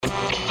For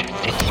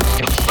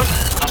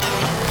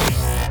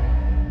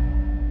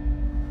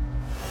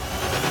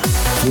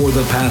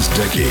the past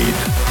decade,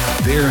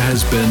 there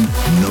has been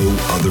no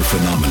other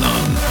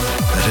phenomenon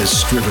that has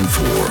striven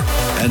for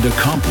and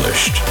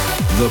accomplished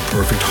the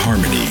perfect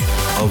harmony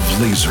of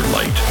laser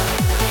light,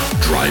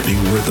 driving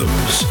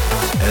rhythms,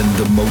 and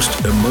the most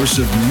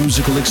immersive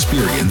musical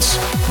experience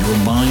your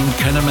mind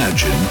can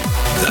imagine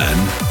than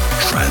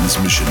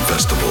Transmission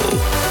Festival.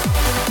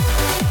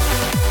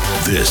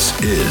 This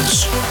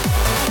is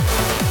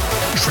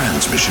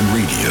Transmission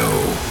Radio.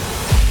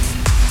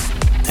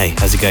 Hey,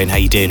 how's it going? How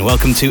you doing?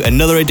 Welcome to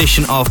another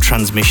edition of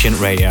Transmission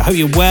Radio. I hope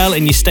you're well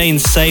and you're staying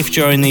safe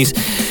during these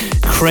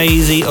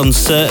crazy,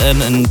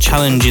 uncertain and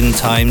challenging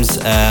times.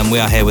 We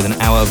are here with an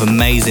hour of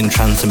amazing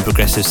trance and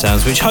progressive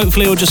sounds, which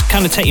hopefully will just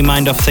kind of take your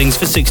mind off things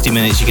for 60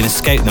 minutes. You can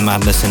escape the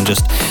madness and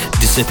just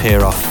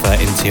disappear off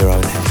into your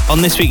own head.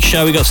 On this week's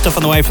show, we got stuff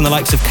on the way from the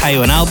likes of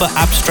Kyau and Alba,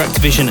 Abstract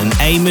Vision and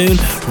Aimoon,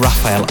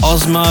 Raphael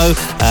Osmo,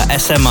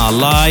 SMR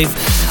Live,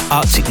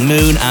 Arctic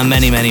Moon and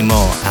many, many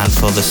more. And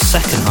for the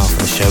second half of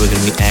the show, we're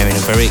going to be airing a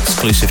very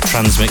exclusive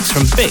Transmix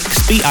from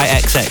BiXX,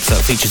 BiXX,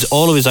 that features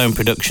all of his own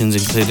productions,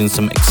 including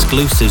some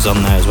exclusives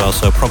on there as well.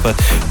 So a proper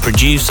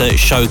producer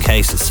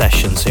showcase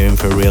session, so you're in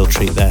for a real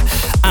treat there.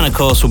 And of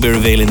course, we'll be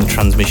revealing the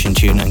Transmission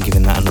tune and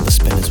giving that another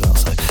spin as well.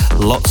 So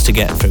lots to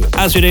get through,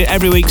 as we do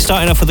every week,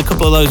 starting off with a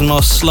couple of those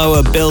more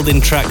slower building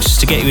tracks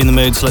just to get you in the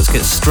mood. So let's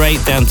get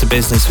straight down to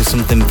business with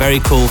something very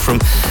cool from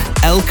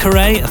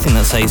M.I.K.E, I think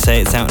that's how you say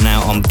it. It's out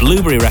now on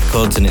Blueberry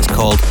Records and it's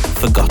called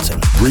Forgotten.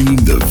 Bringing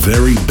the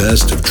very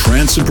best of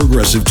trance and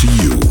progressive to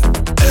you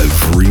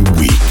every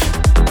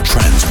week.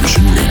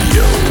 Transmission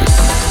Radio.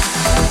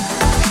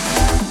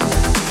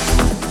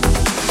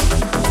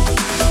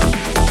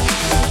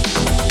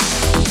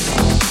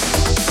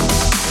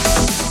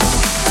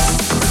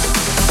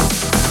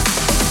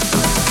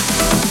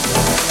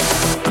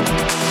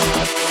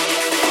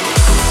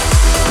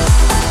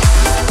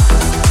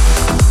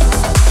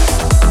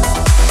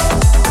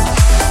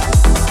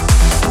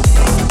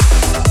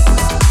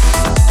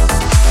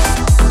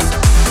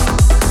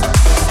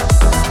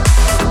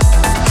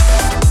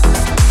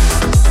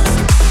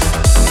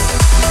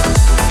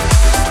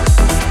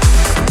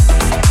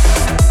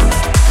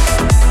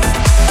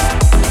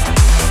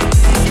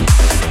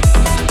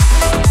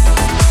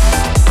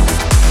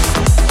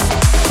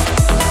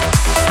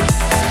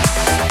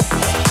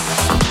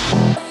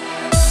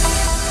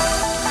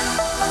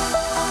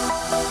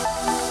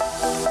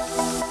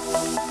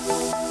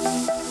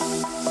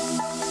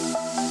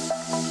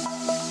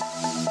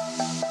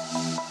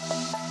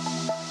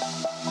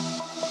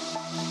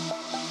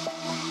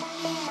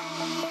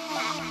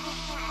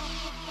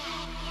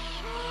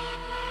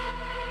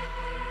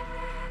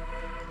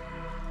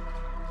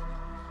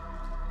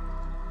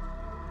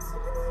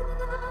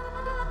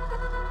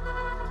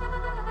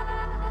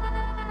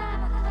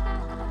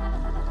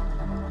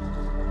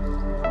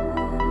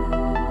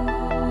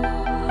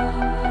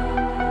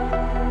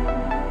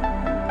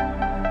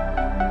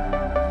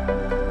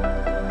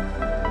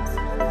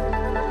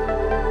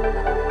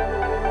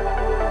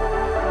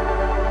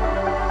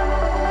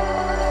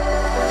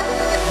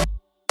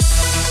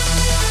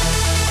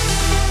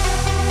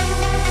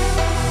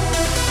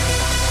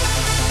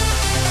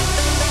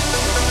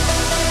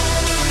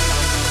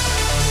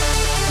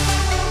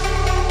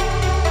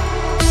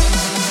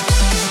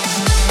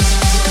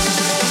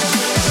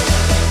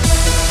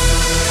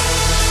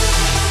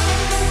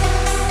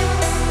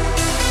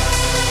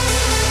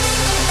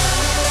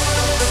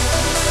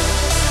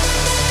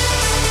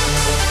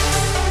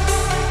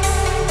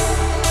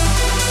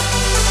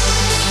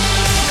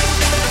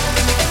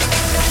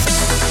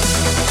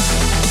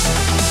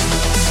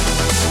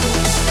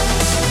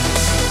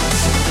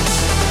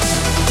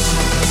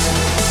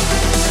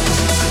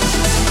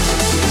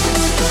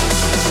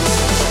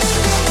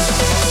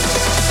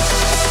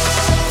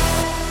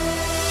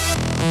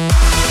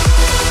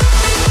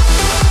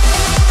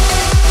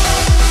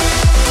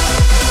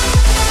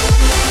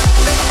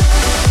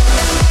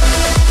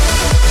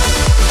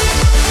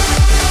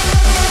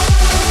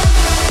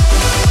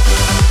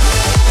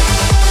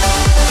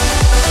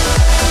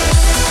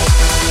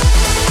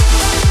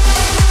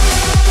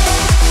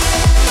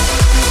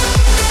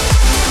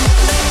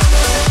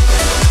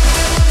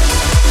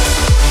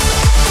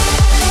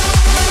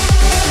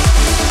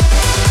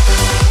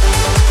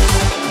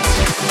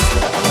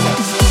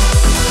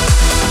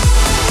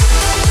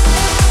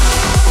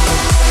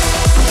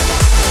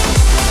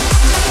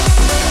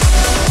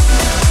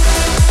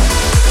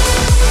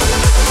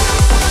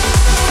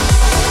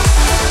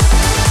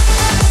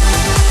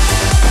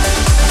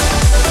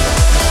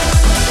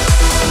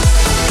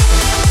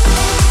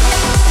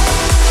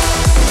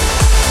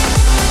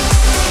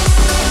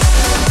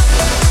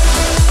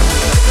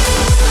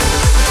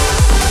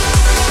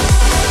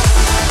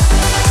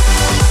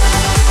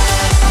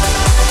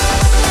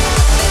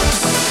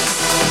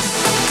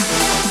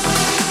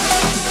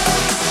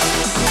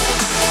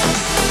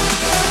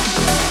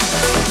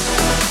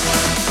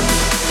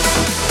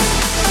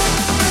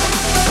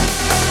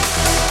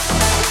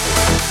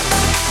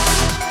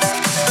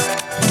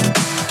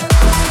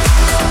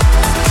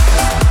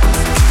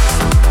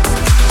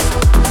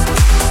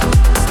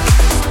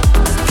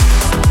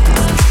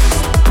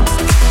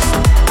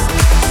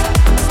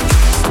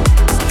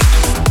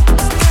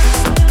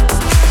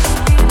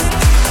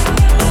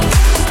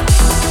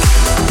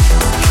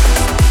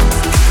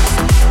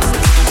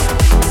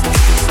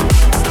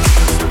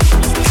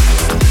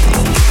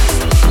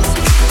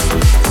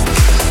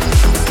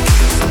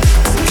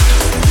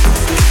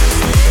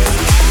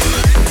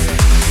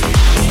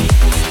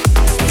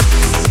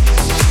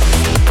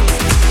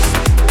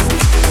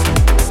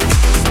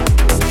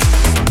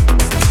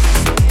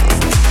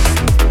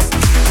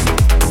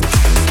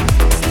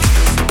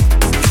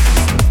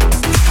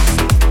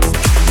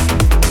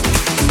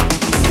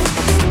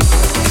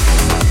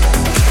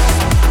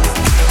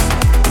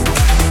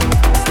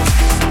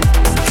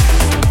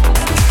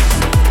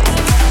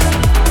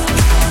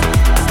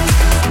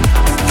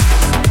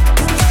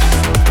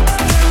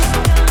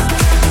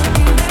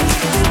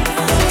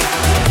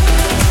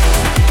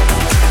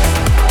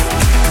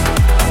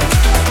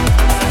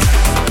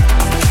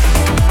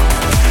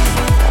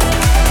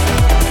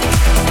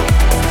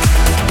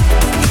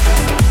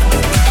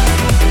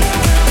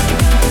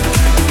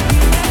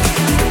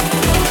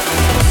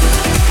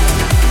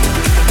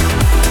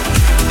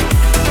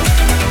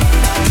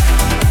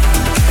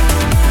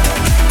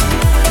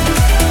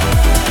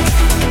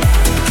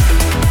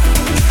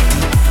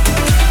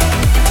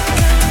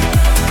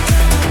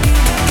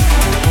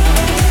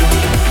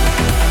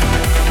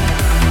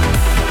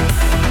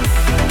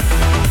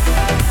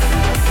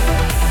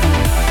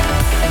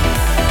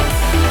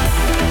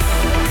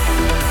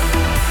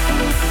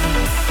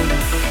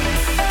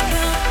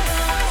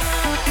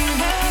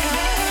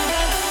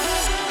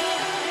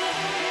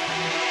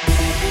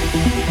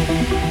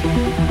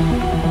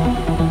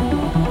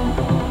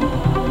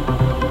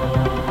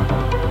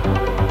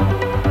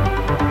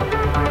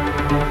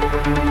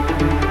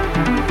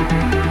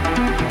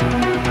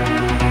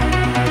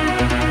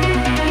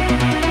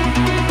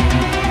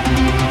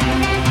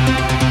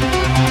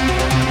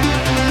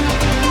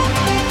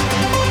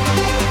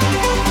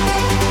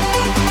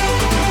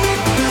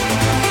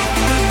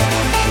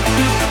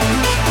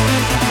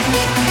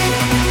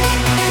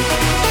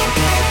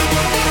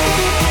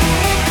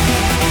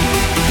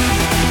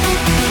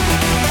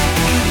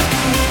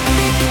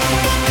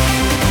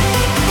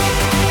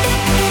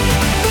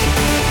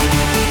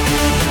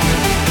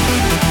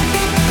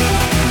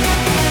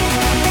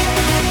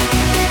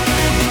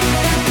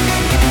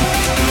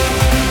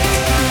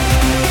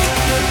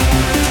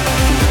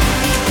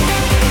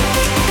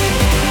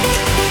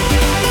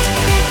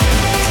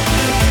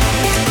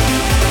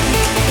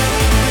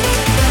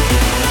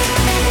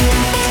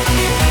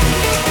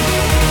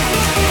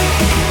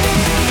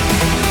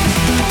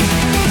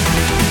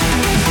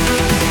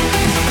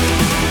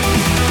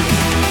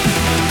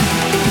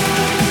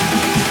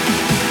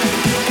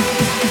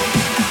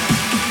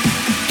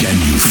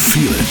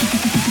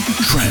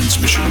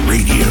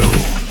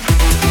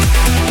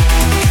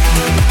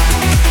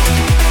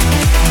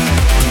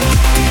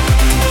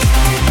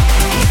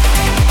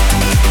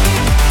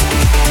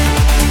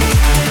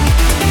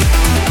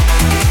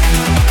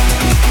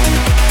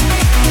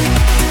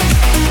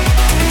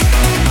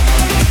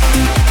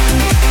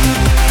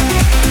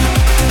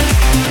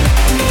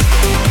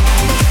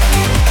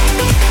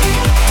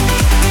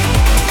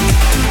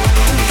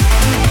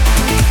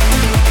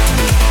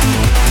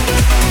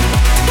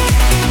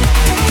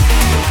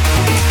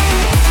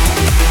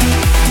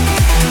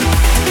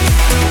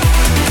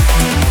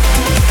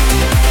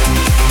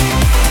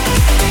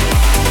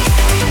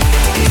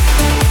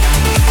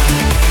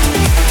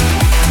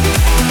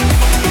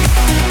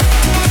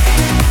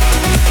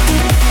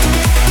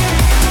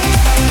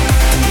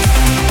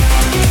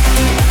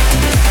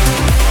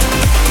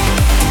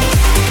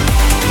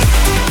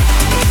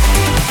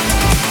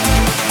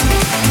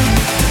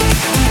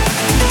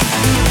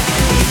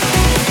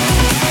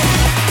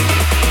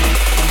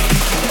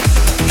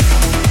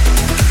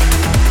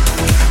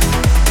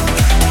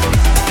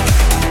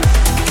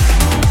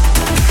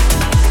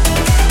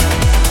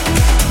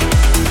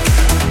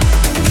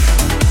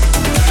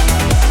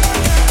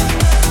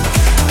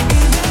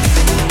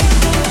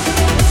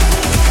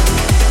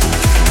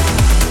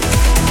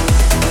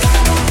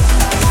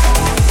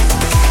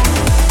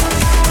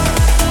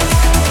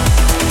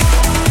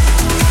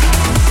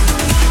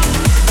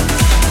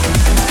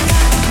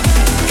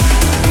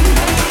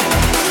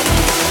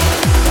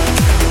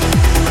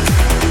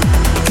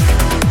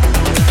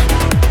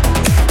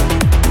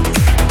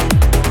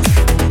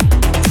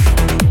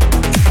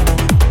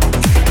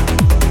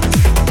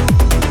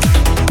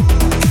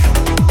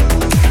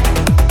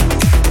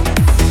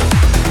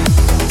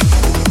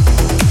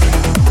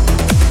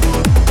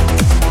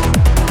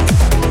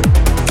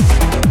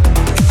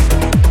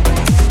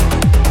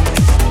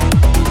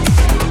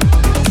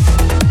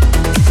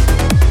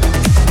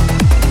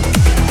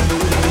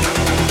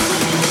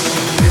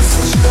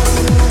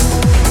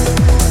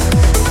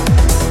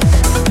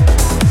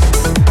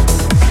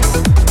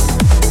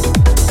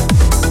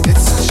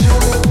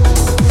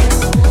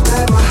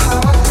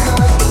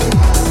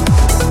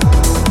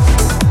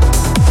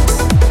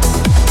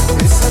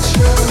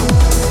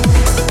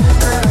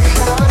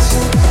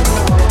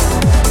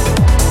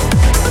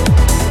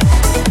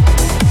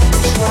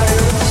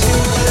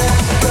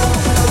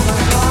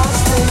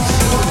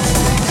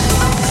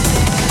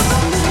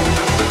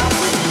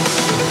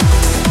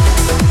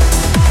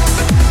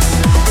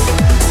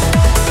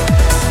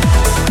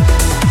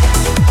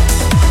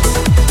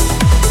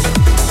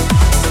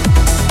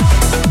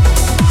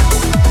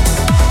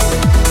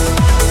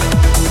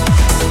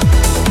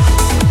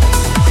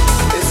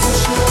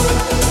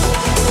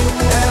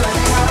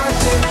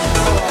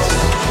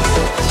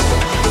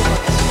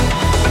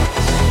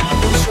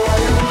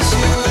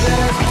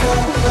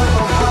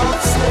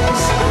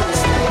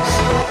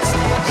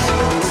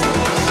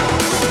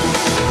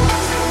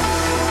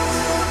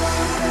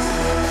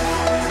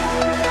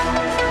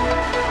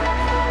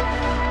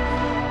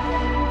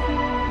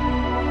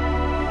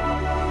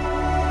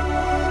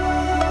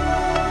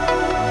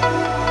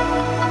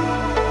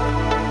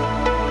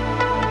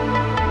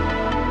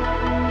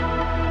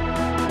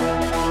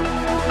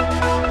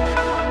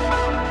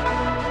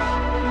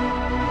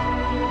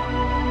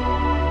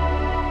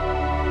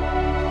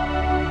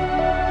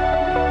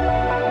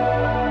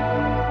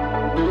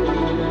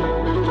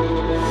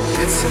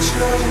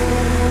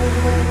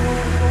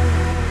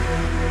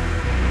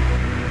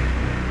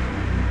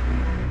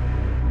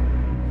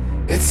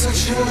 It's a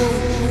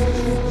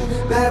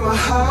truth that my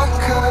heart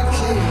can't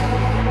keep.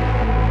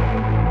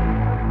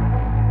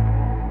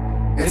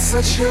 It's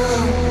a truth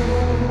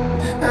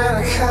and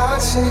I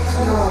can't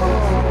ignore.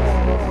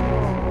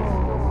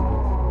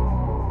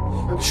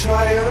 I'm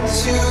trying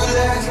to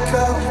let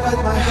go, but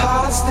my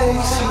heart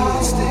stays here.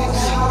 Heart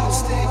stays, heart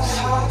stays,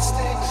 heart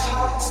stays,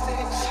 heart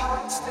stays,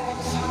 heart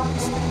stays, heart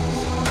stays.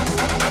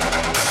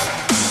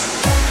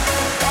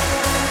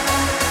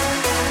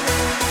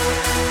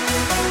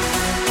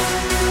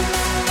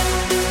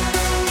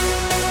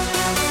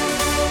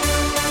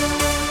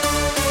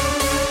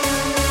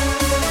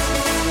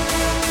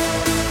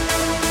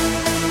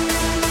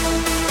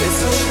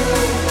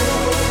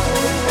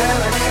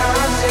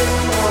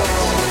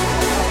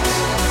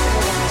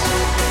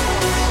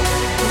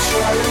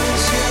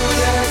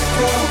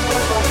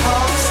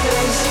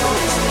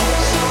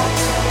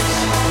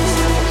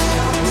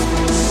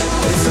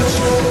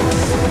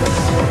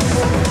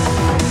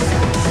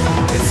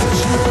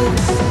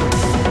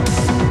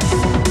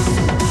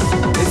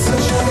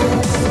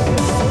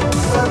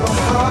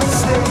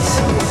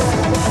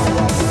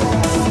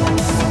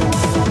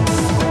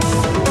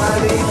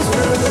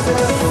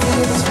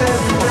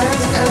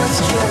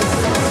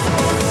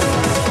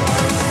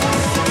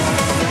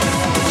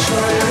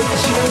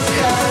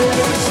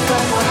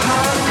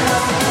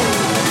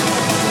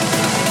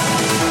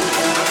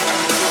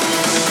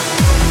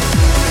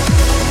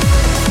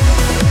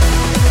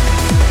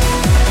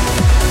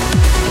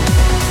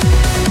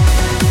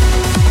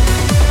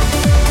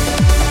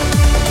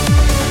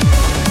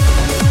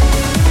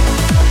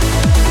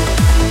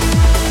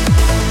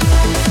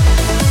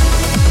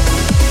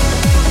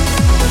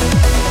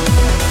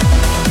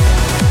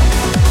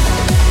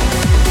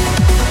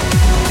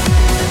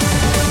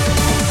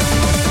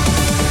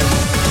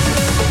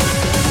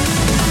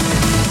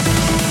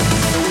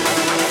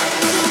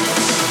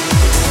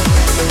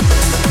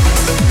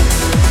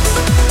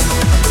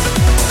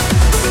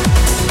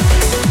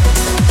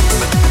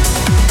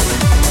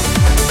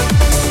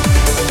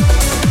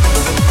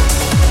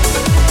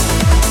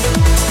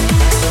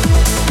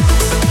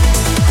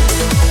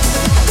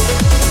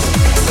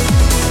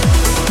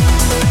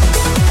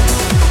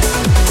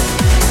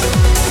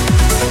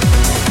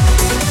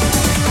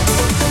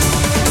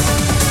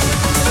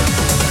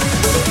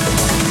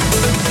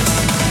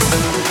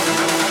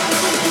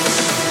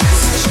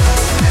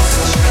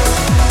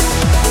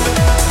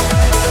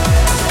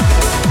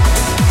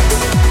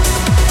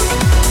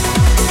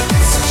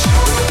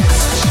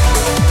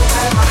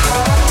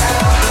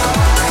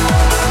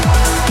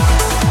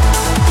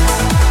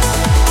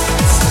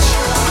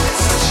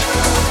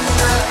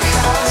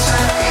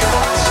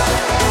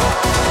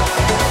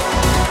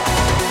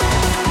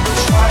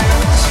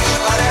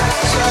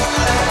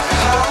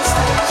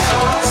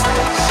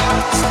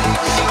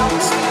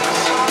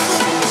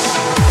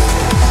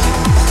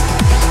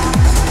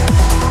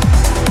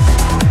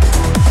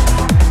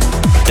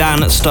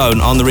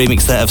 Stone on the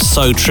remix there of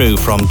So True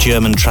from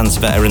German trance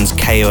veterans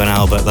Kyau and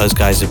Albert. Those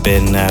guys have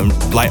been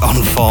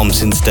on form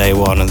since day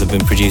one, and they've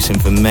been producing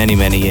for many,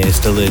 many years,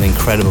 still doing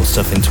incredible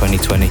stuff in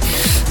 2020.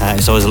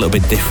 It's always a little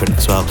bit different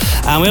as well.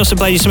 And we also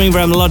played you something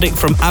very melodic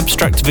from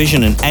Abstract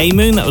Vision and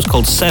Aimoon. That was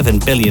called 7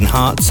 Billion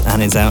Hearts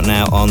and is out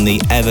now on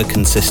the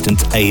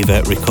ever-consistent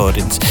Ava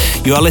recordings.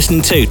 You are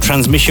listening to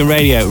Transmission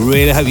Radio.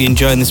 Really hope you're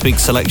enjoying this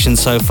week's selection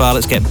so far.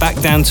 Let's get back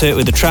down to it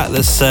with a track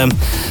that's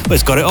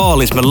it's got it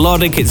all. It's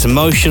melodic, it's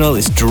emotional,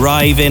 it's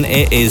driving,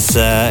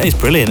 it's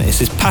brilliant.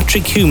 This is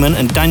Patrik, Humann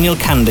and Daniel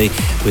Kandi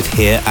with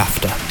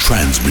Hereafter.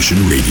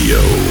 Transmission Radio.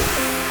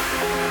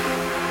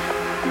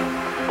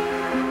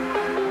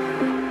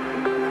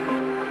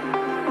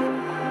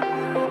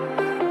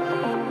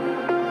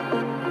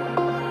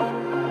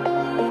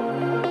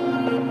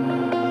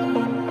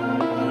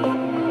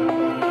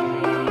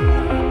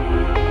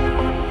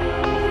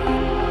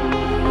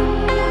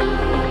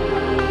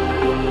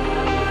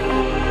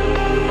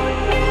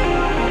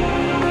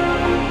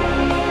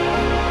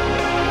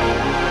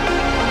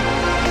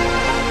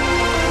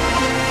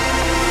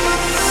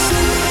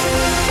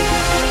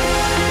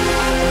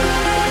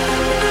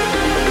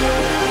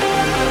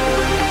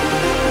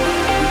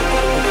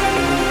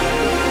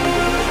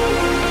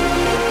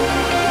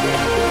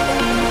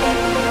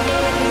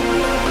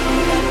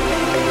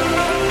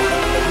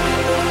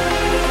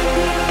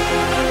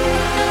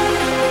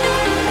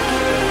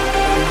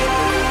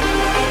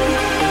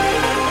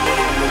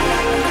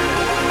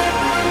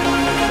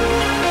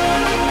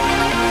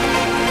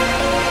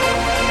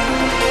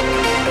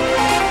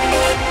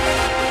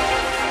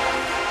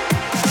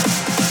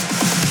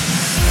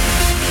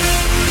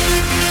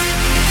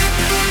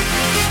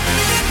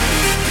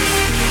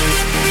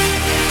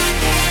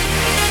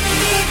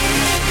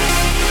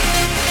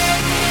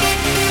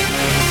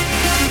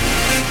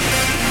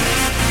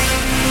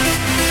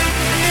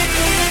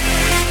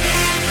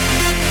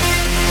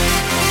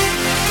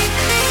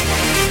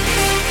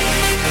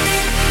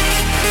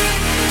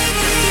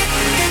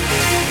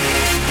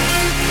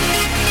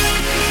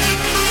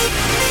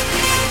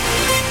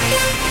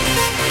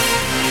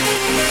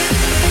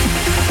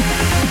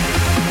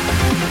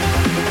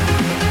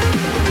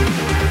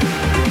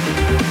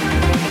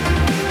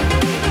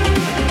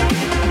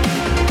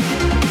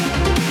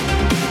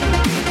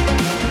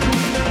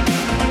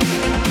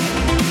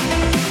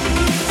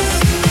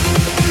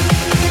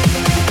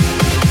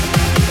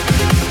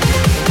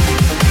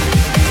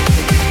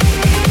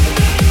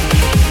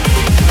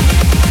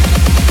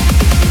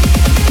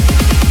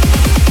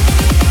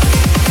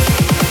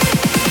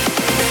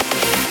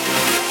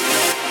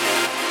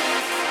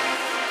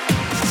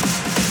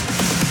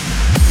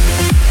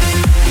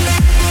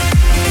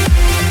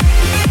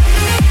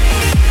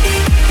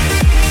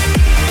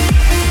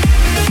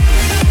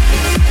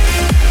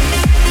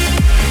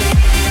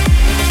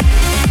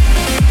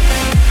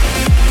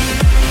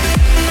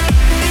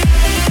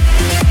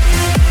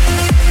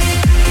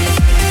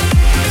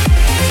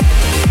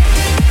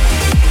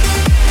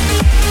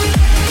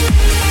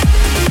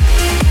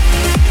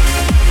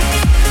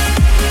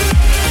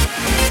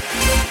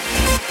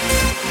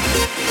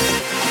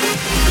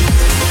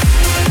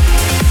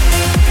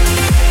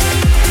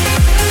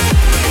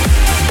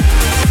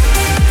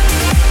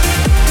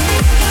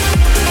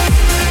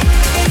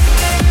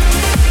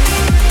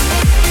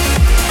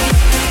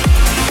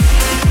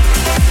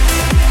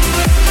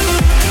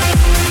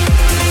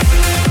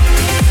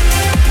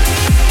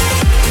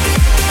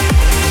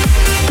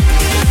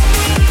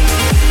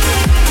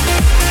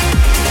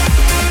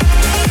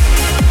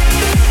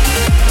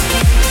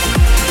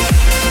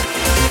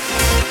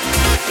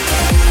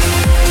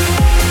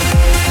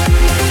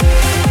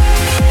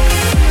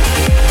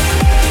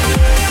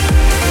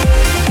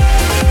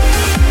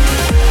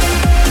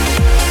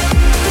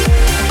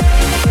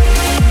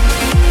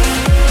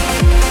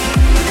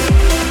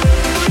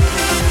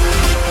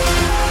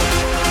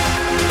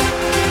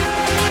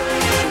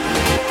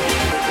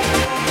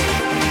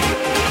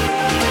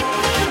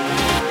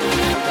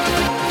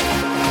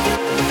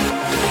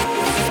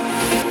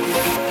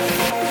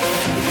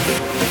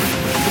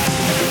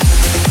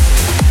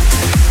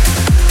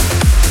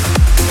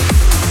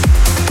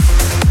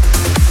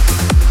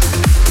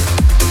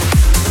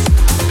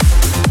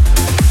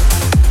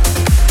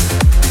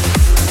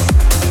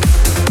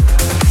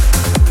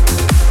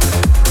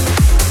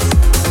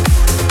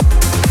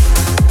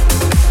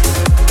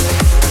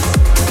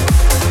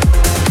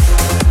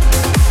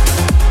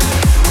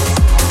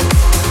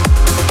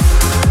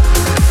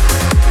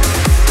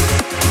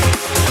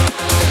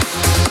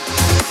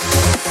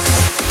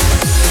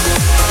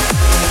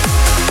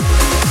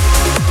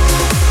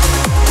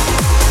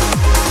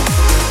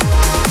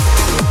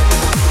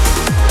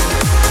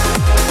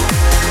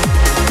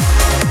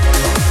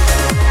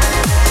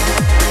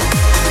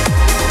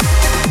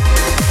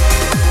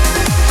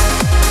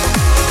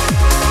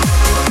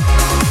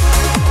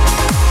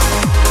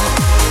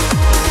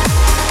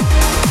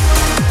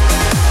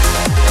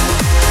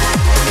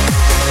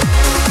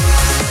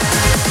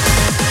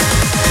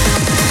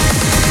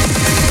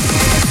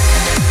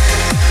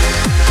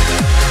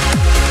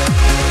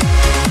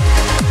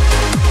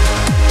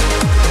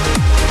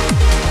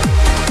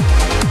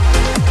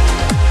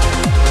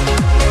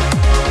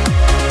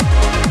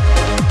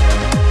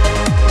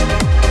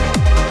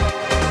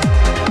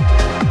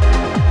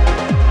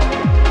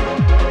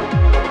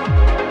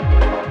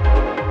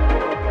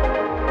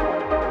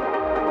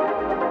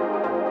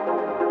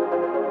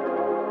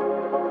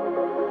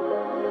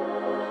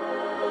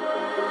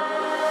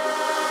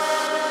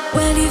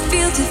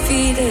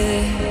 need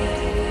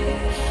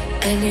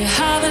it, and you're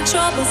having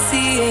trouble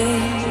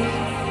seeing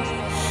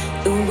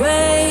the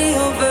way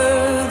over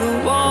the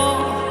wall.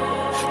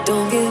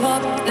 Don't give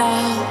up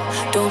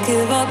now, don't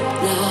give up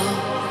now,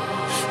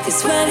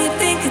 'cause when you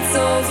think it's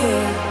over,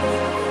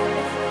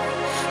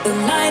 the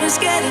light is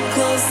getting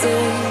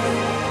closer.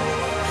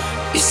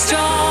 You're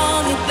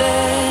stronger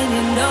than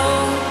you know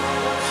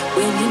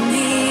when you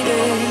need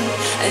it,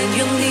 and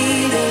you'll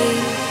need it.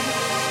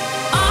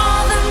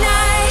 All the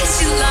nights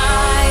you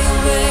lie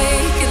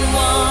awake and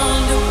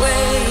wonder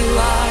where you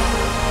are.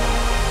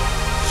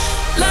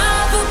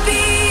 Love will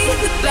be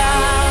the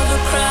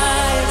battle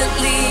cry that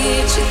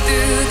leads you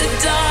through the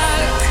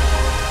dark,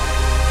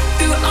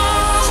 through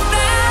all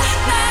that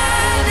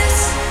madness.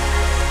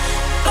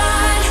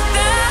 Find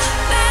the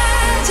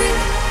magic,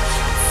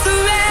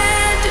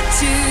 surrender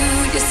to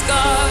your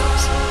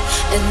scars,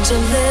 and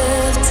you'll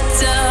live to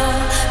tell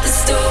the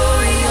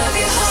story of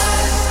your heart.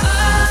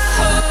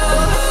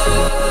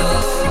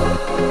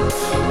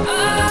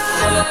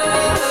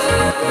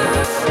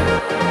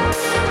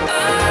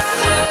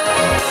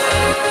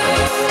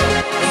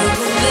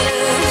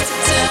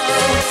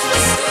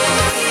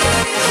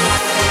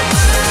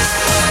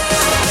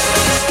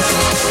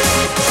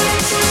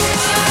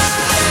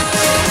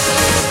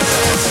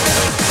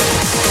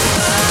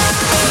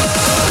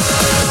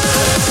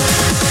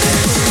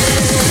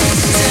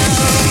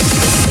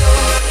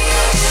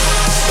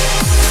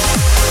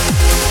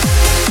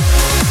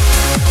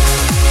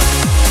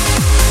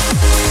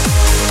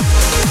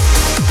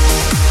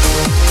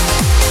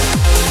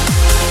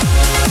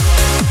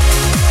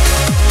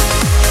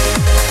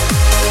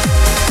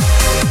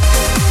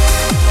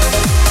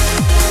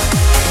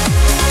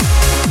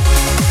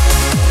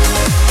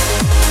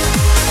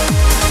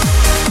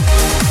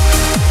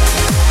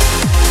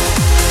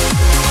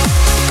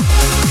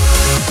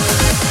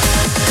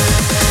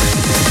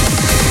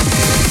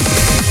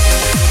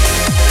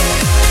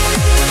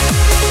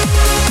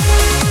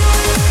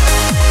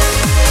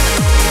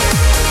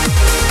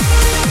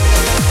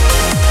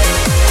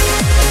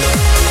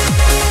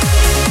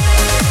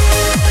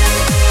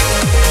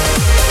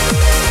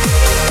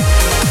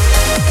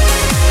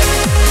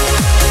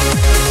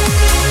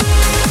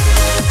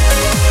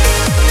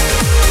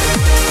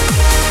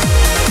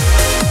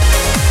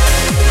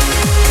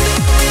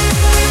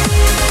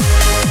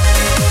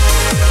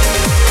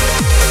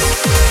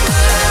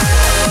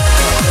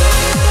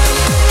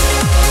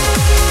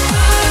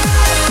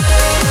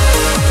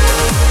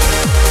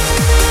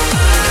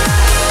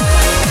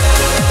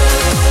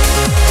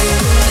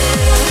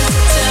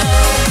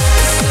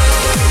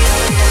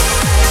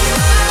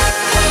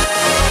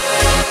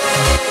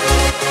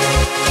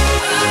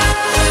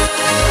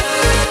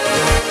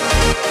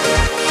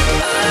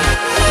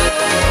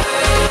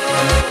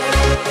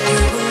 You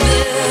will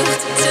live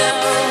to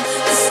tell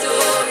the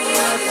story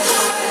of your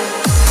heart.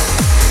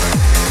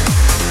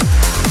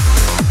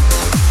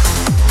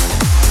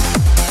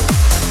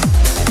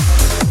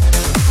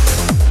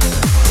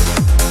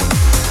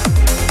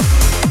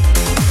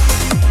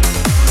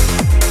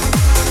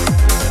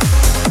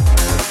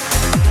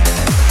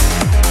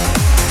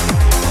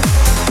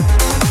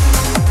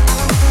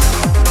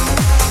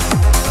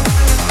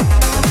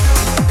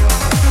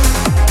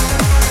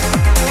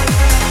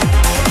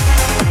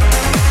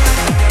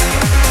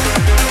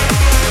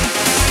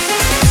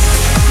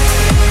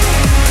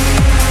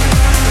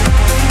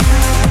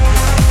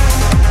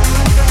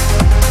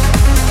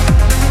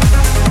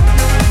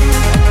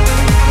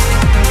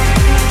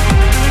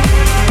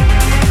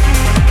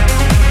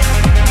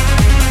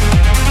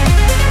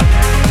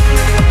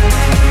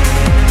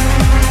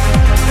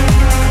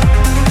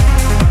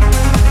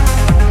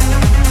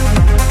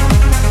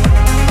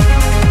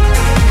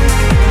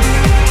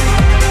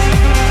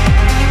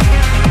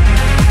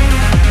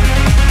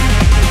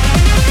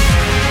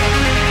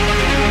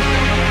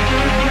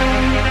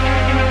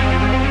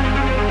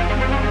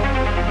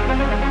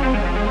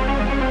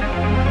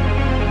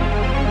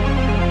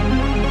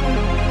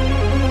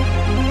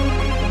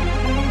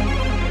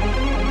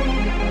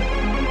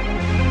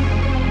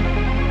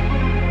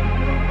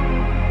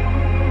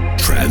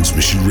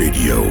 Transmission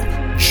Radio,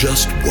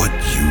 just what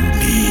you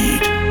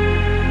need.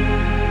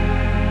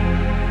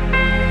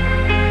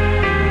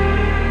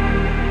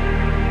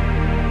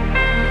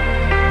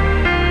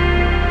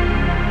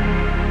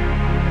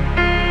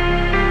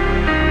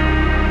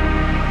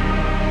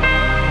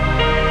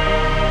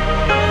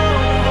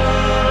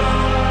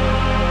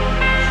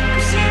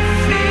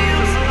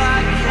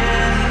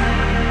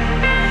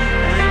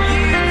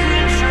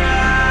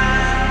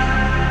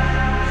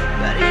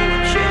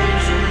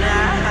 Change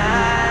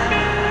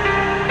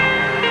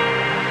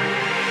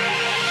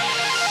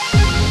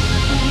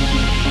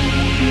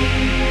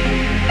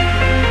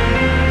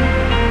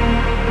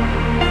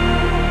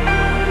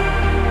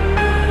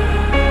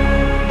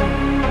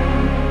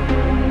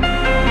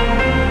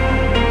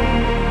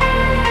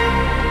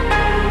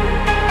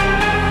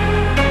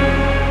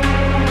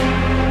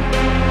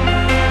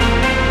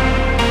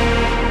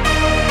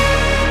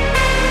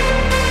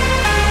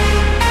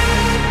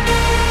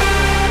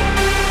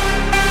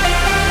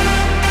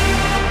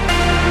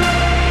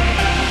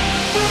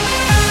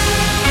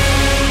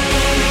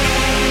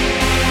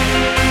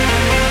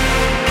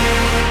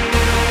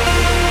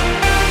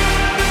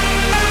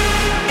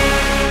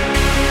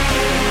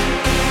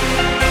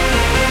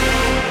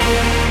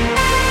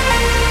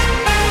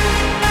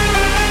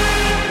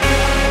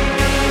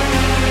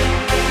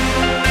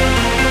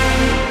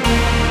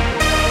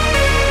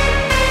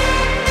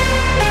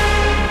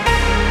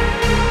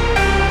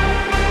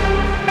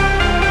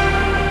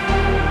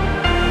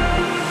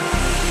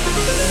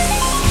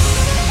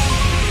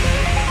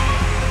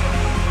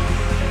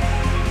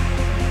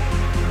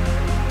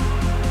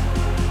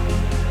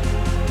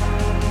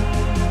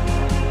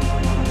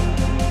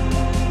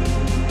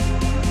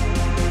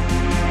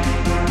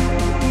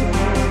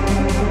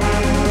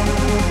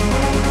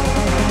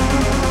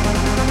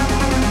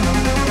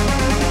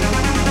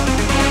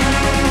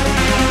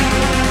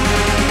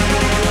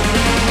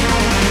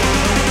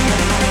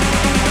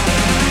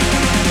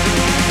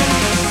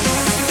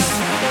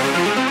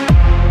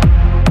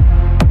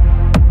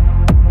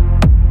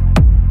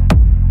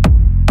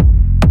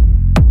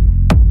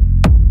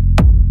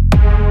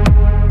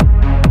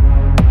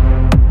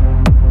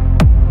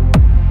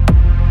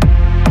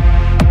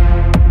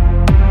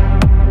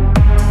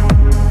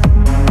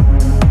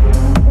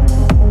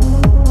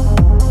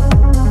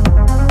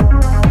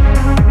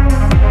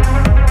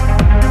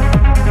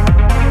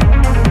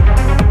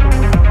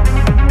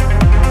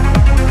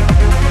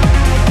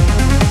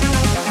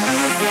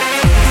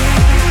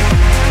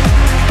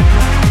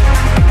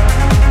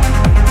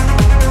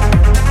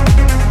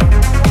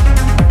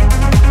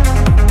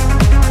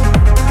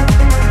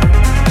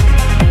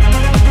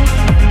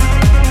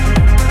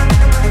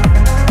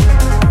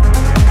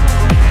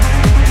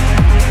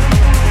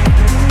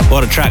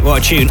track,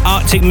 what a tune.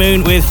 Arctic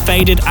Moon with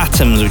Faded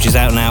Atoms, which is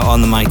out now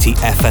on the mighty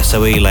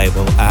FSOE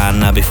label.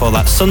 And before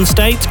that,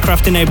 Sunstate,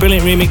 crafting a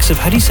brilliant remix of,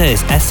 how do you say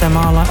this?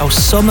 SMR Live? Oh,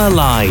 Summer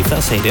Live.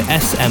 That's how you do it.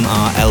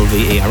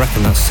 SMRLVE. I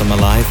reckon that's Summer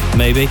Live,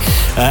 maybe.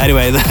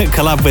 Anyway, the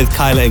collab with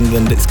Kyau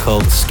England, it's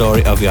called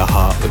Story of Your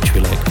Heart, which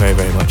we like very,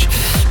 very much.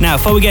 Now,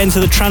 before we get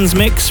into the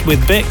Transmix with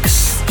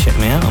BiXX, check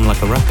me out, I'm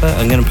like a rapper.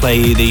 I'm going to play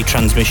you the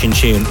Transmission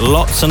tune.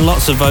 Lots and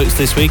lots of votes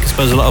this week. I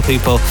suppose a lot of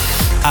people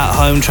at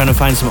home trying to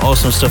find some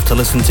awesome stuff to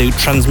listen to.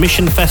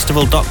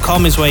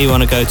 Transmissionfestival.com is where you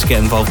want to go to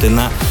get involved in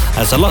that.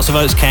 So lots of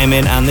votes came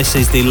in, and this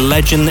is the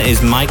legend that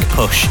is M.I.K.E.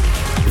 Push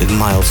with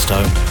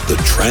Milestone.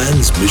 The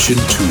Transmission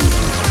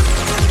tune.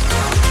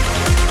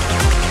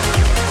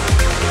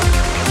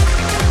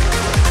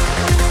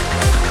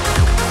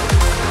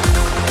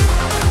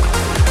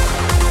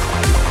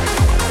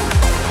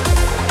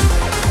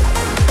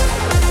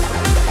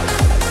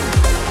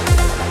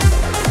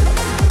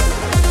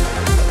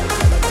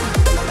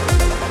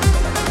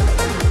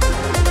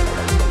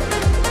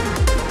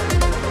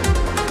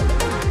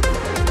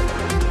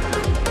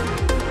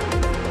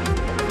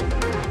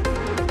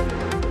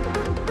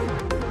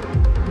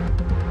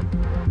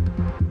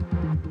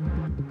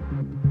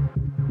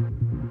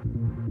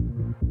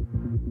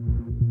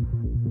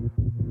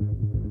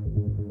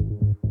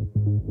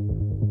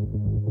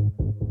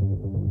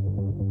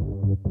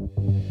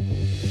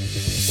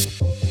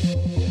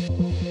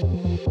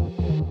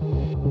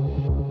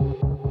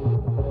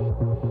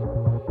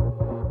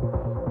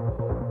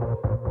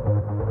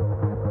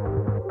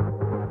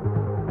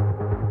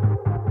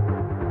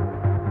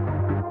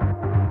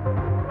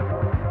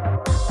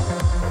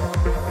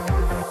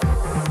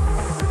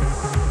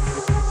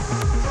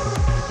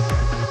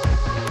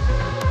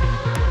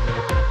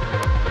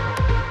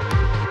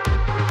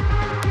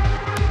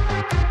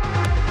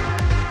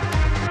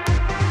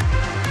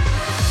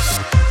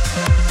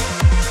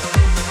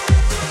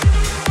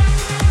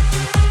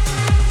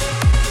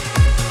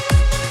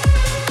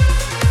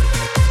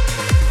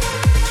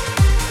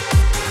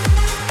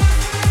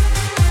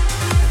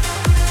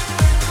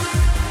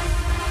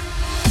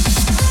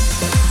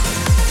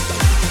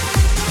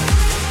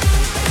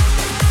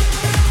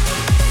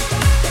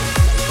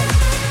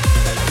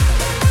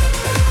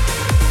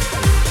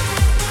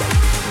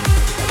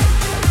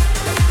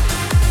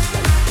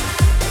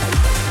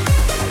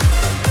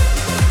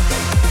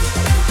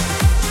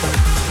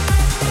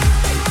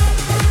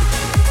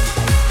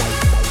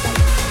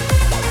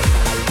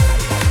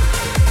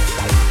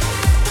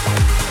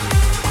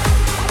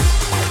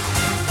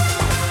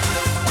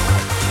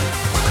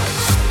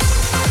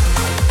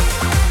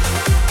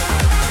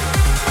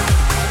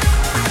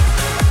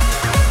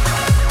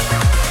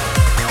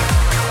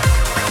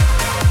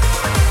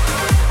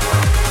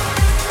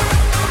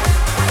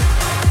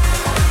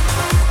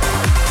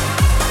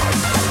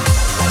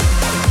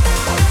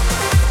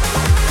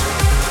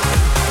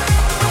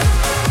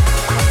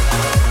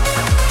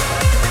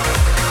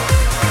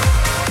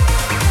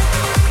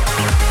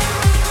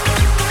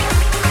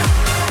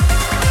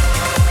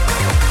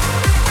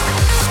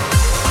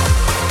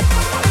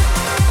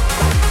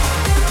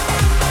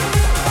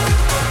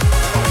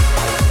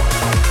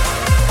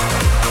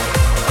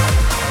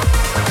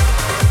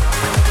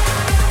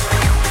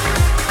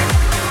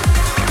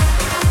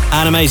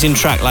 An amazing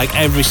track, like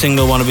every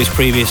single one of his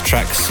previous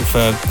tracks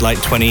for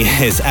like 20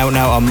 years. Out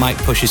now on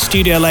M.I.K.E. Push's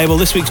studio label.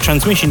 This week's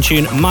Transmission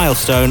tune,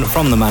 Milestone,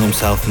 from the man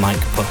himself,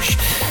 M.I.K.E. Push.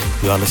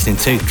 You are listening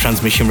to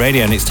Transmission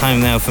Radio, and it's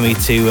time now for me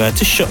to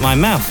shut my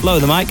mouth, lower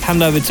the mic,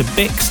 hand over to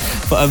BiXX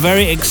for a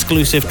very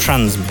exclusive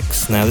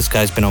Transmix. Now, this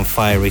guy's been on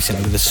fire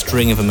recently with a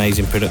string of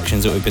amazing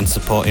productions that we've been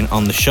supporting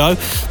on the show.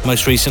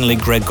 Most recently,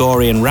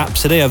 Gregorian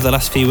Rhapsody over the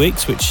last few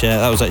weeks, which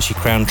that was actually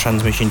crowned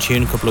Transmission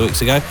tune a couple of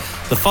weeks ago.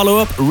 The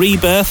follow-up,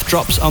 Rebirth,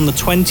 drops on the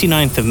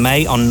 29th of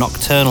May on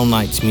Nocturnal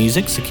Nights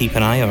Music, so keep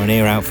an eye or an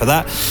ear out for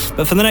that.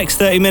 But for the next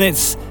 30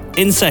 minutes,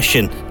 in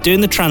session,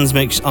 doing the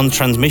Transmix on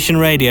Transmission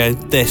Radio,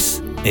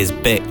 this is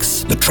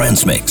BiXX. The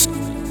Transmix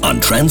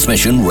on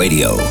Transmission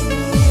Radio.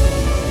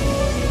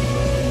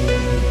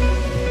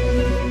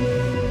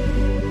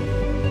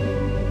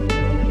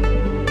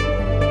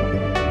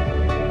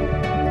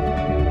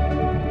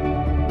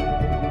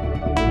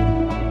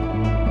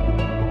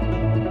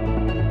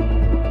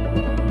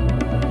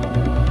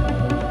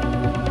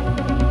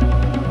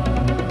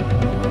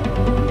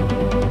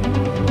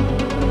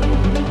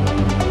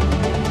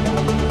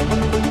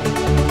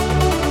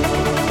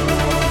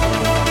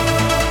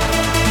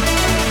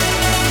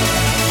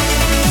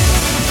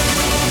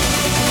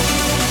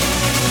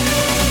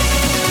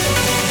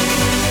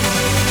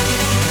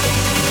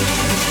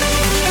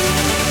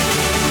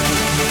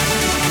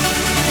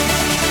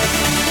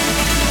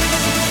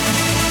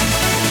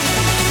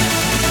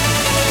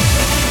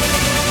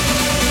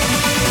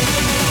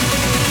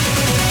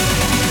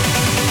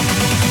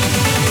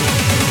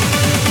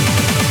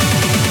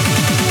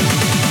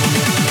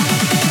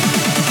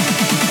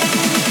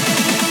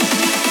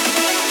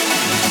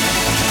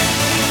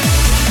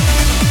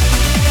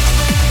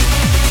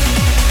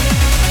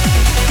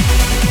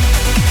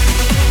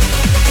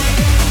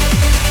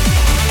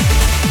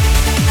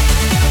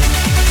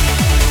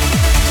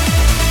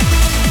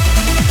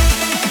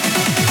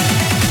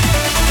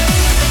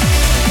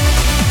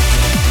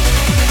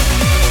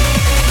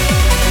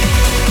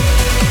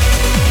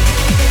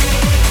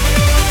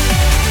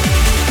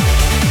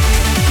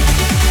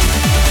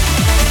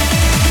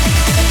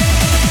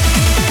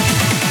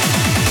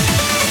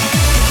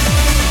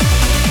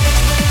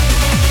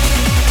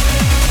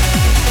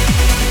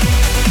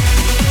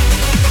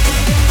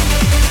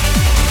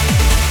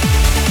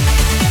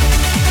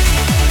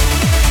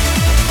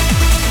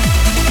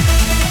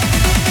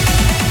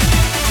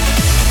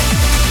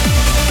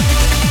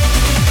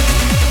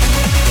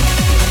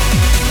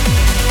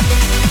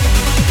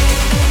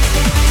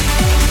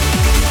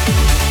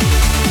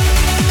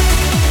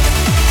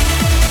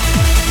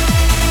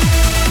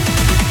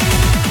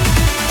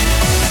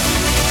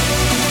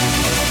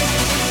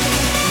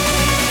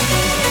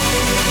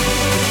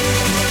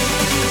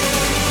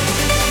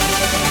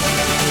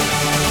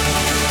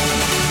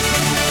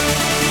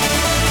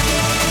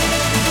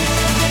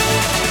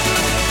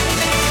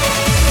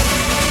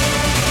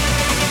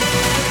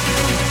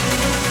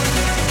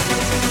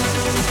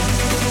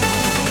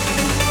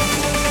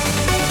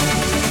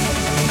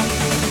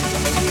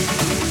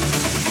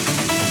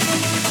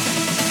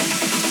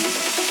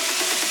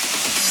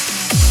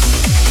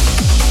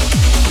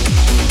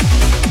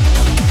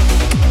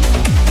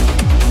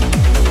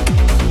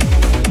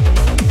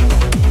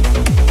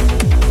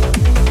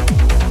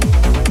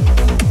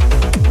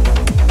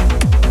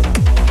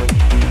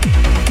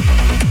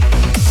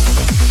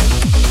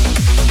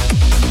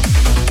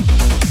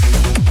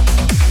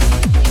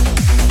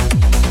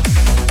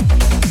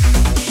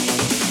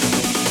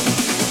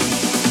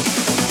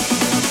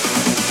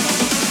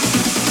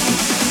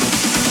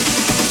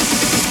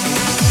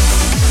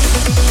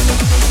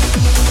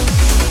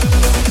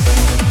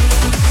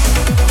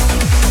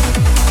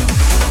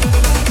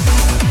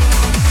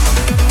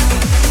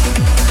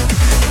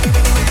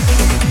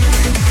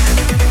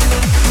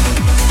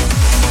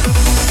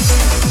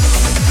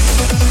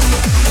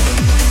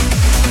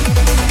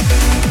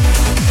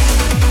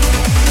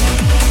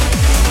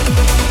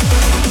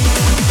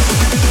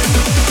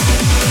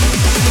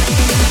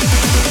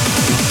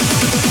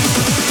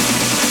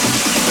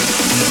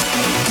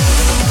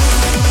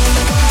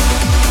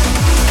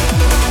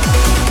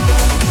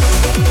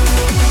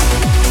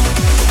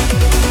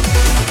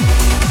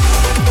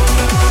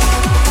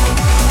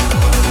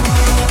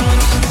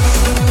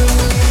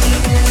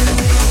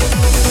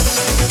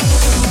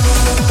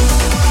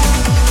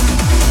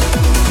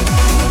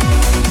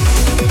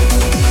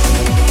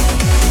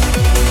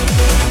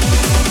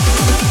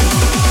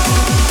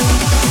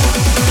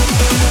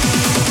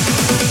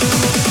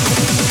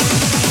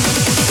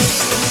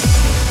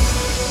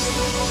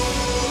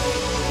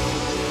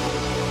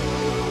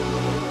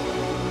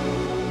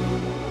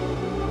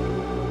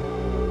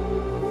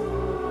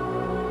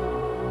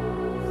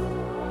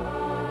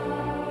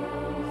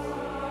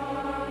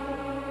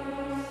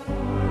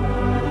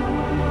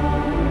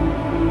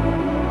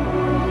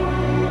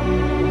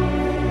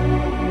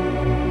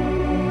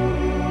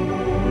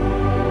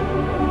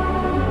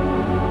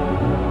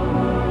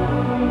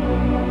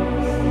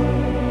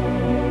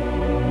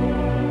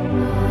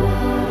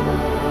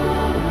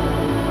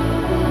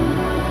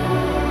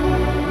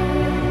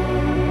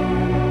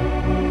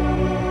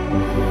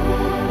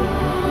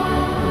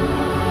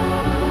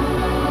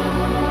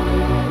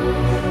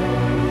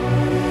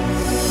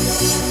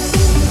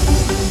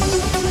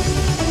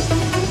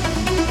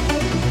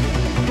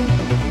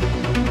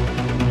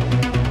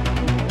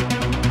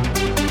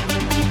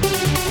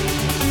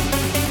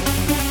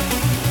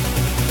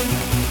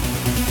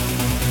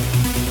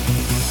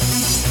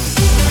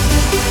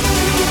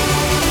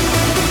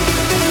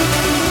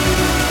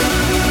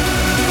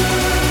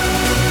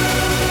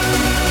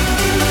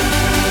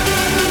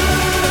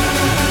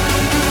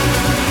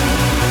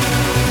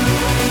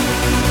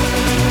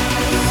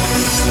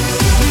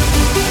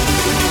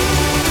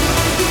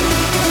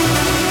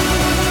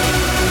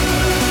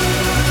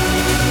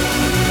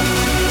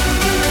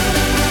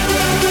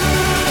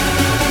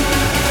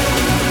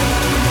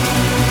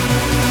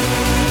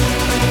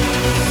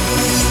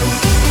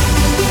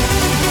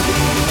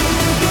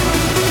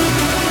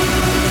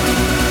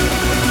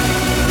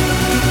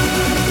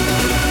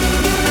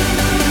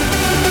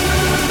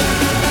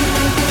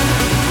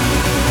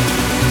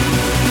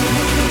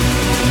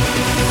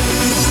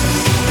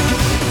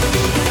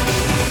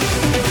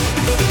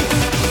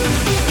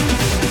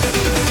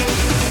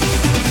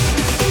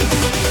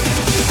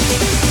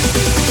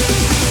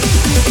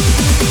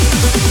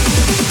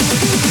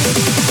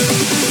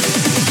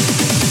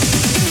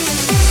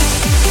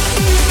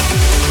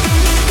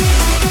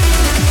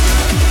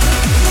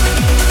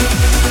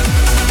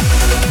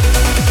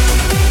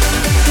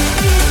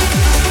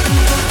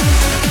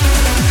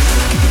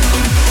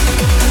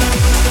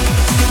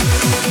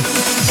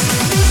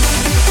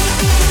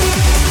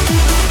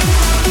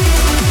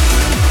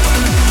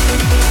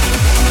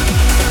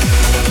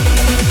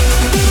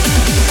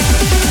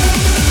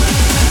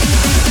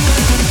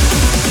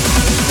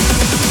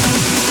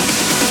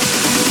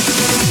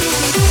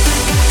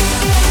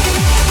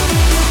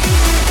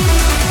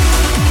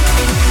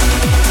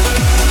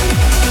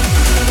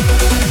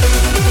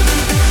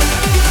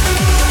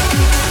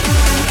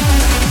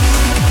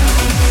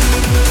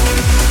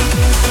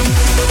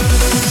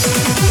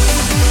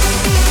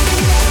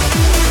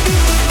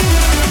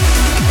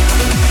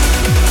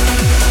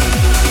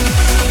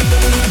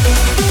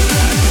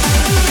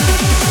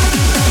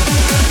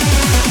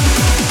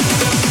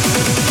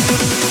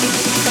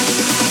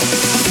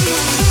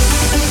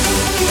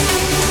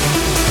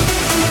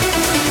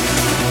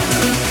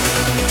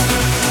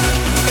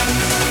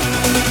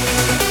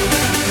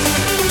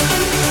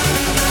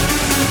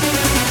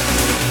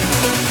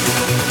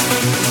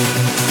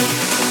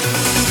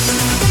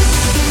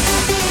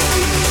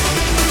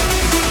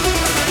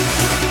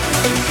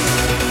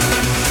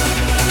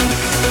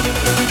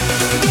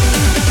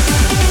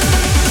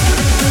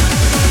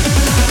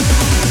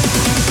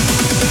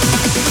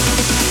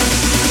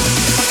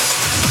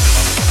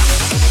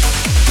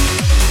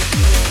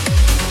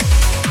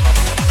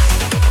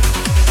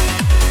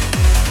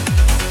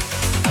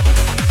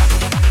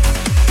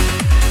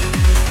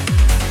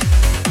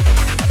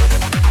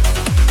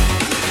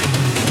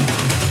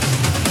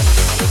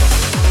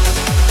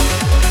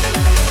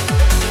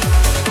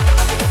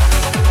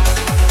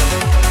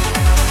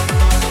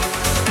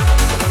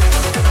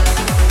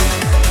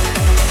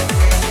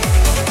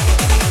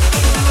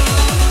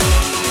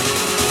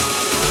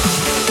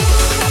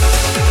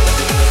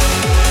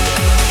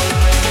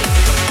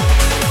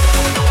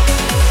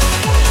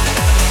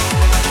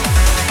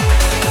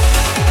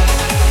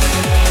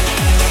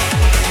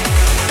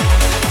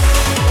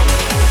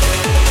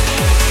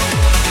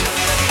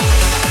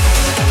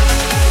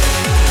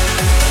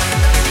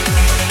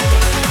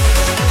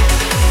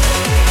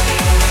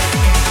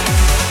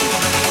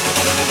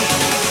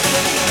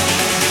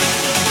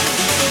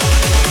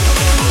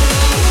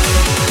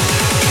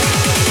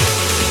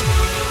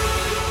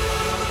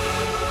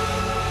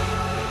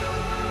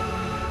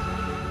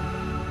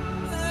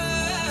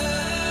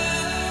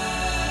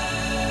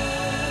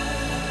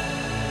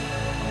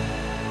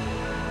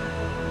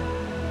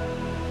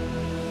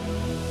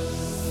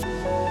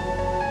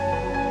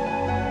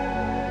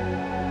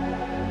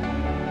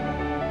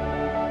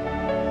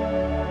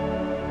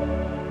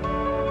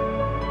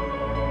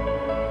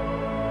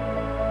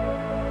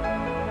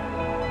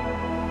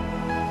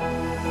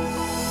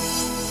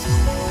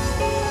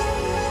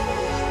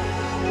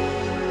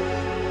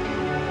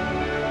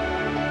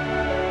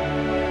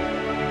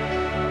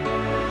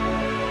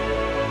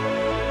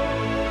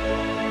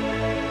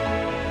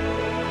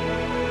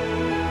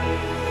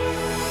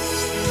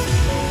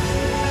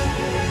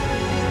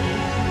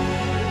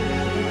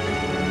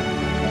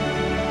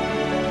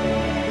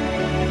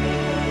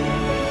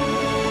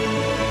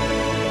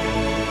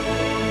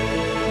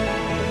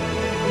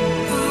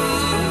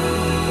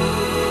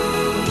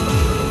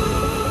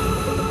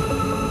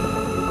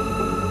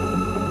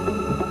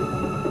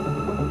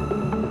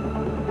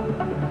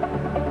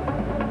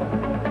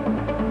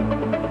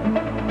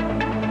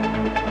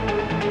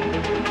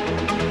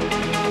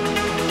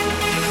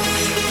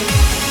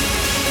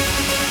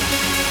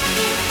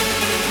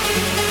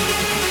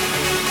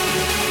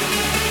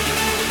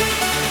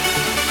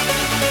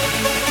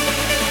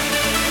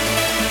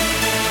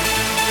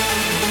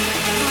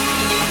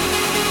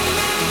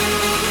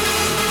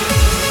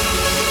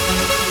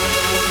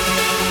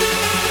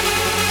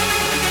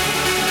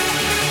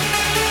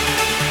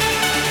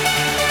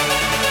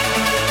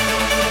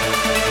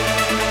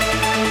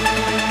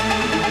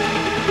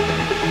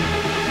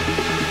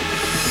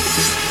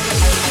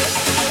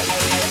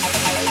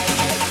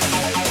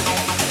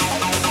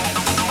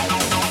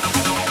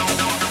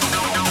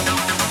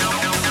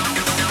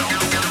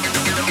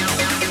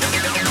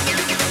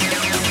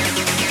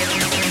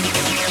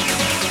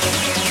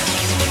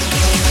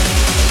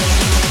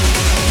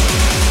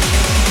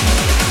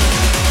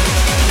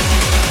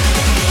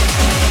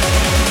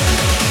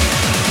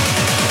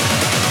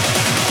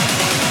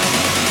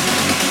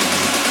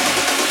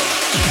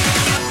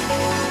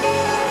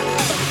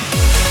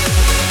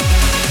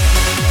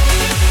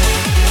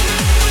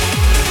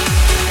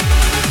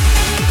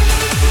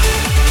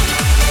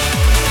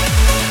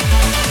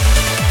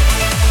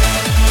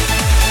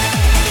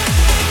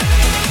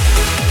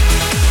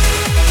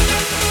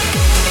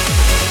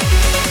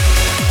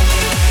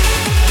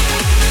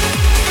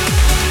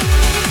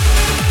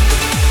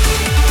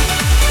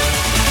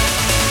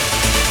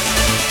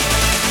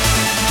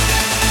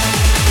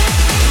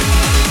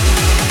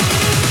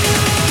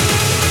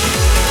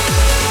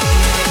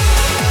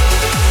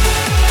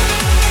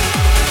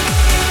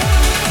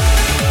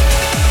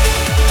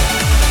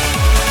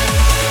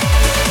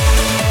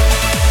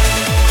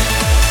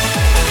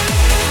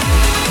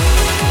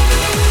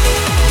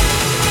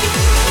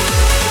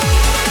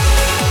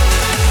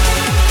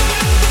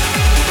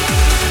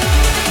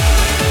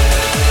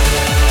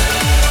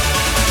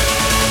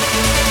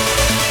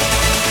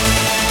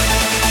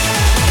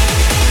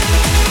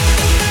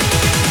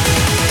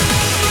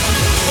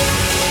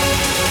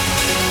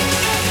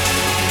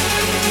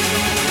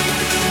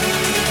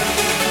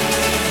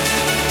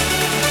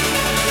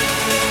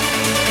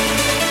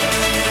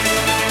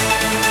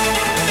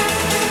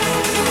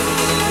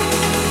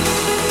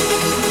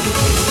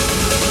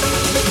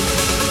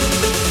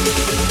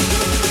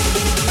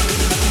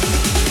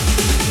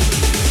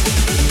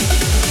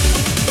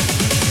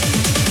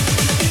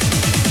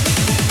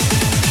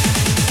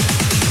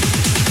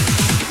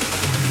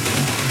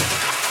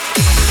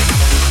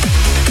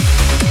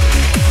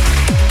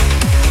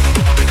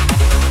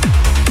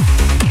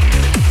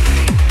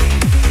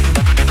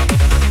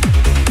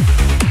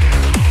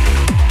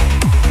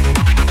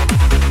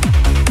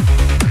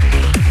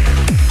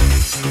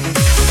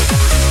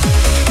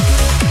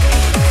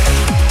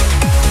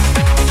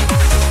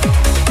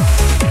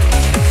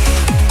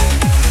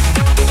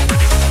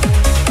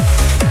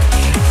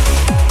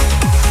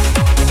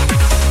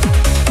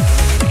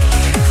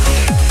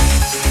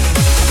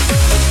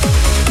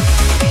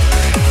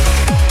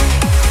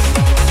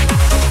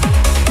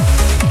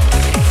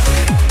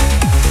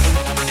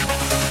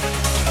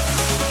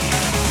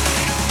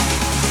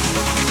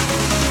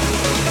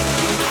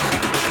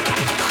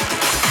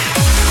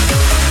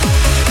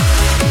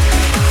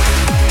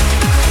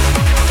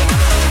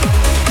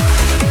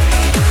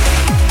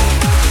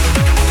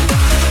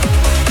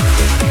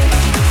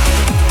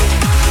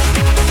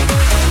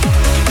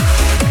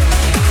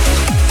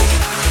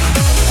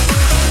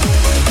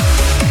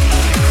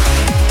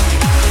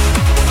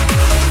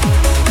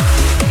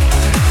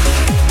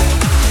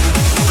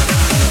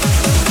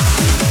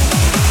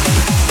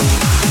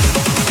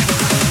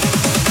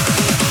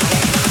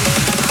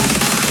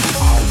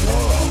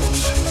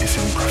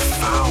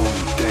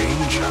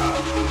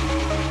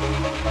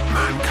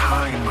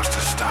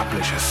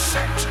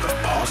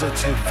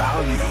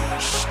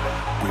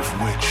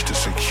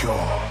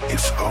 ensure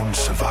its own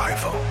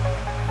survival.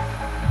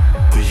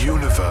 The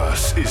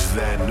universe is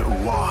then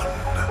one,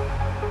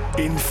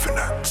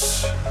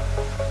 infinite,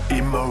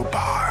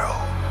 immobile.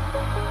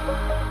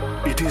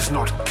 It is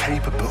not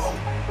capable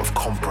of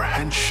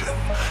comprehension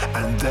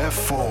and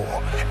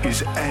therefore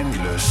is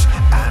endless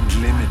and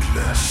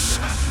limitless.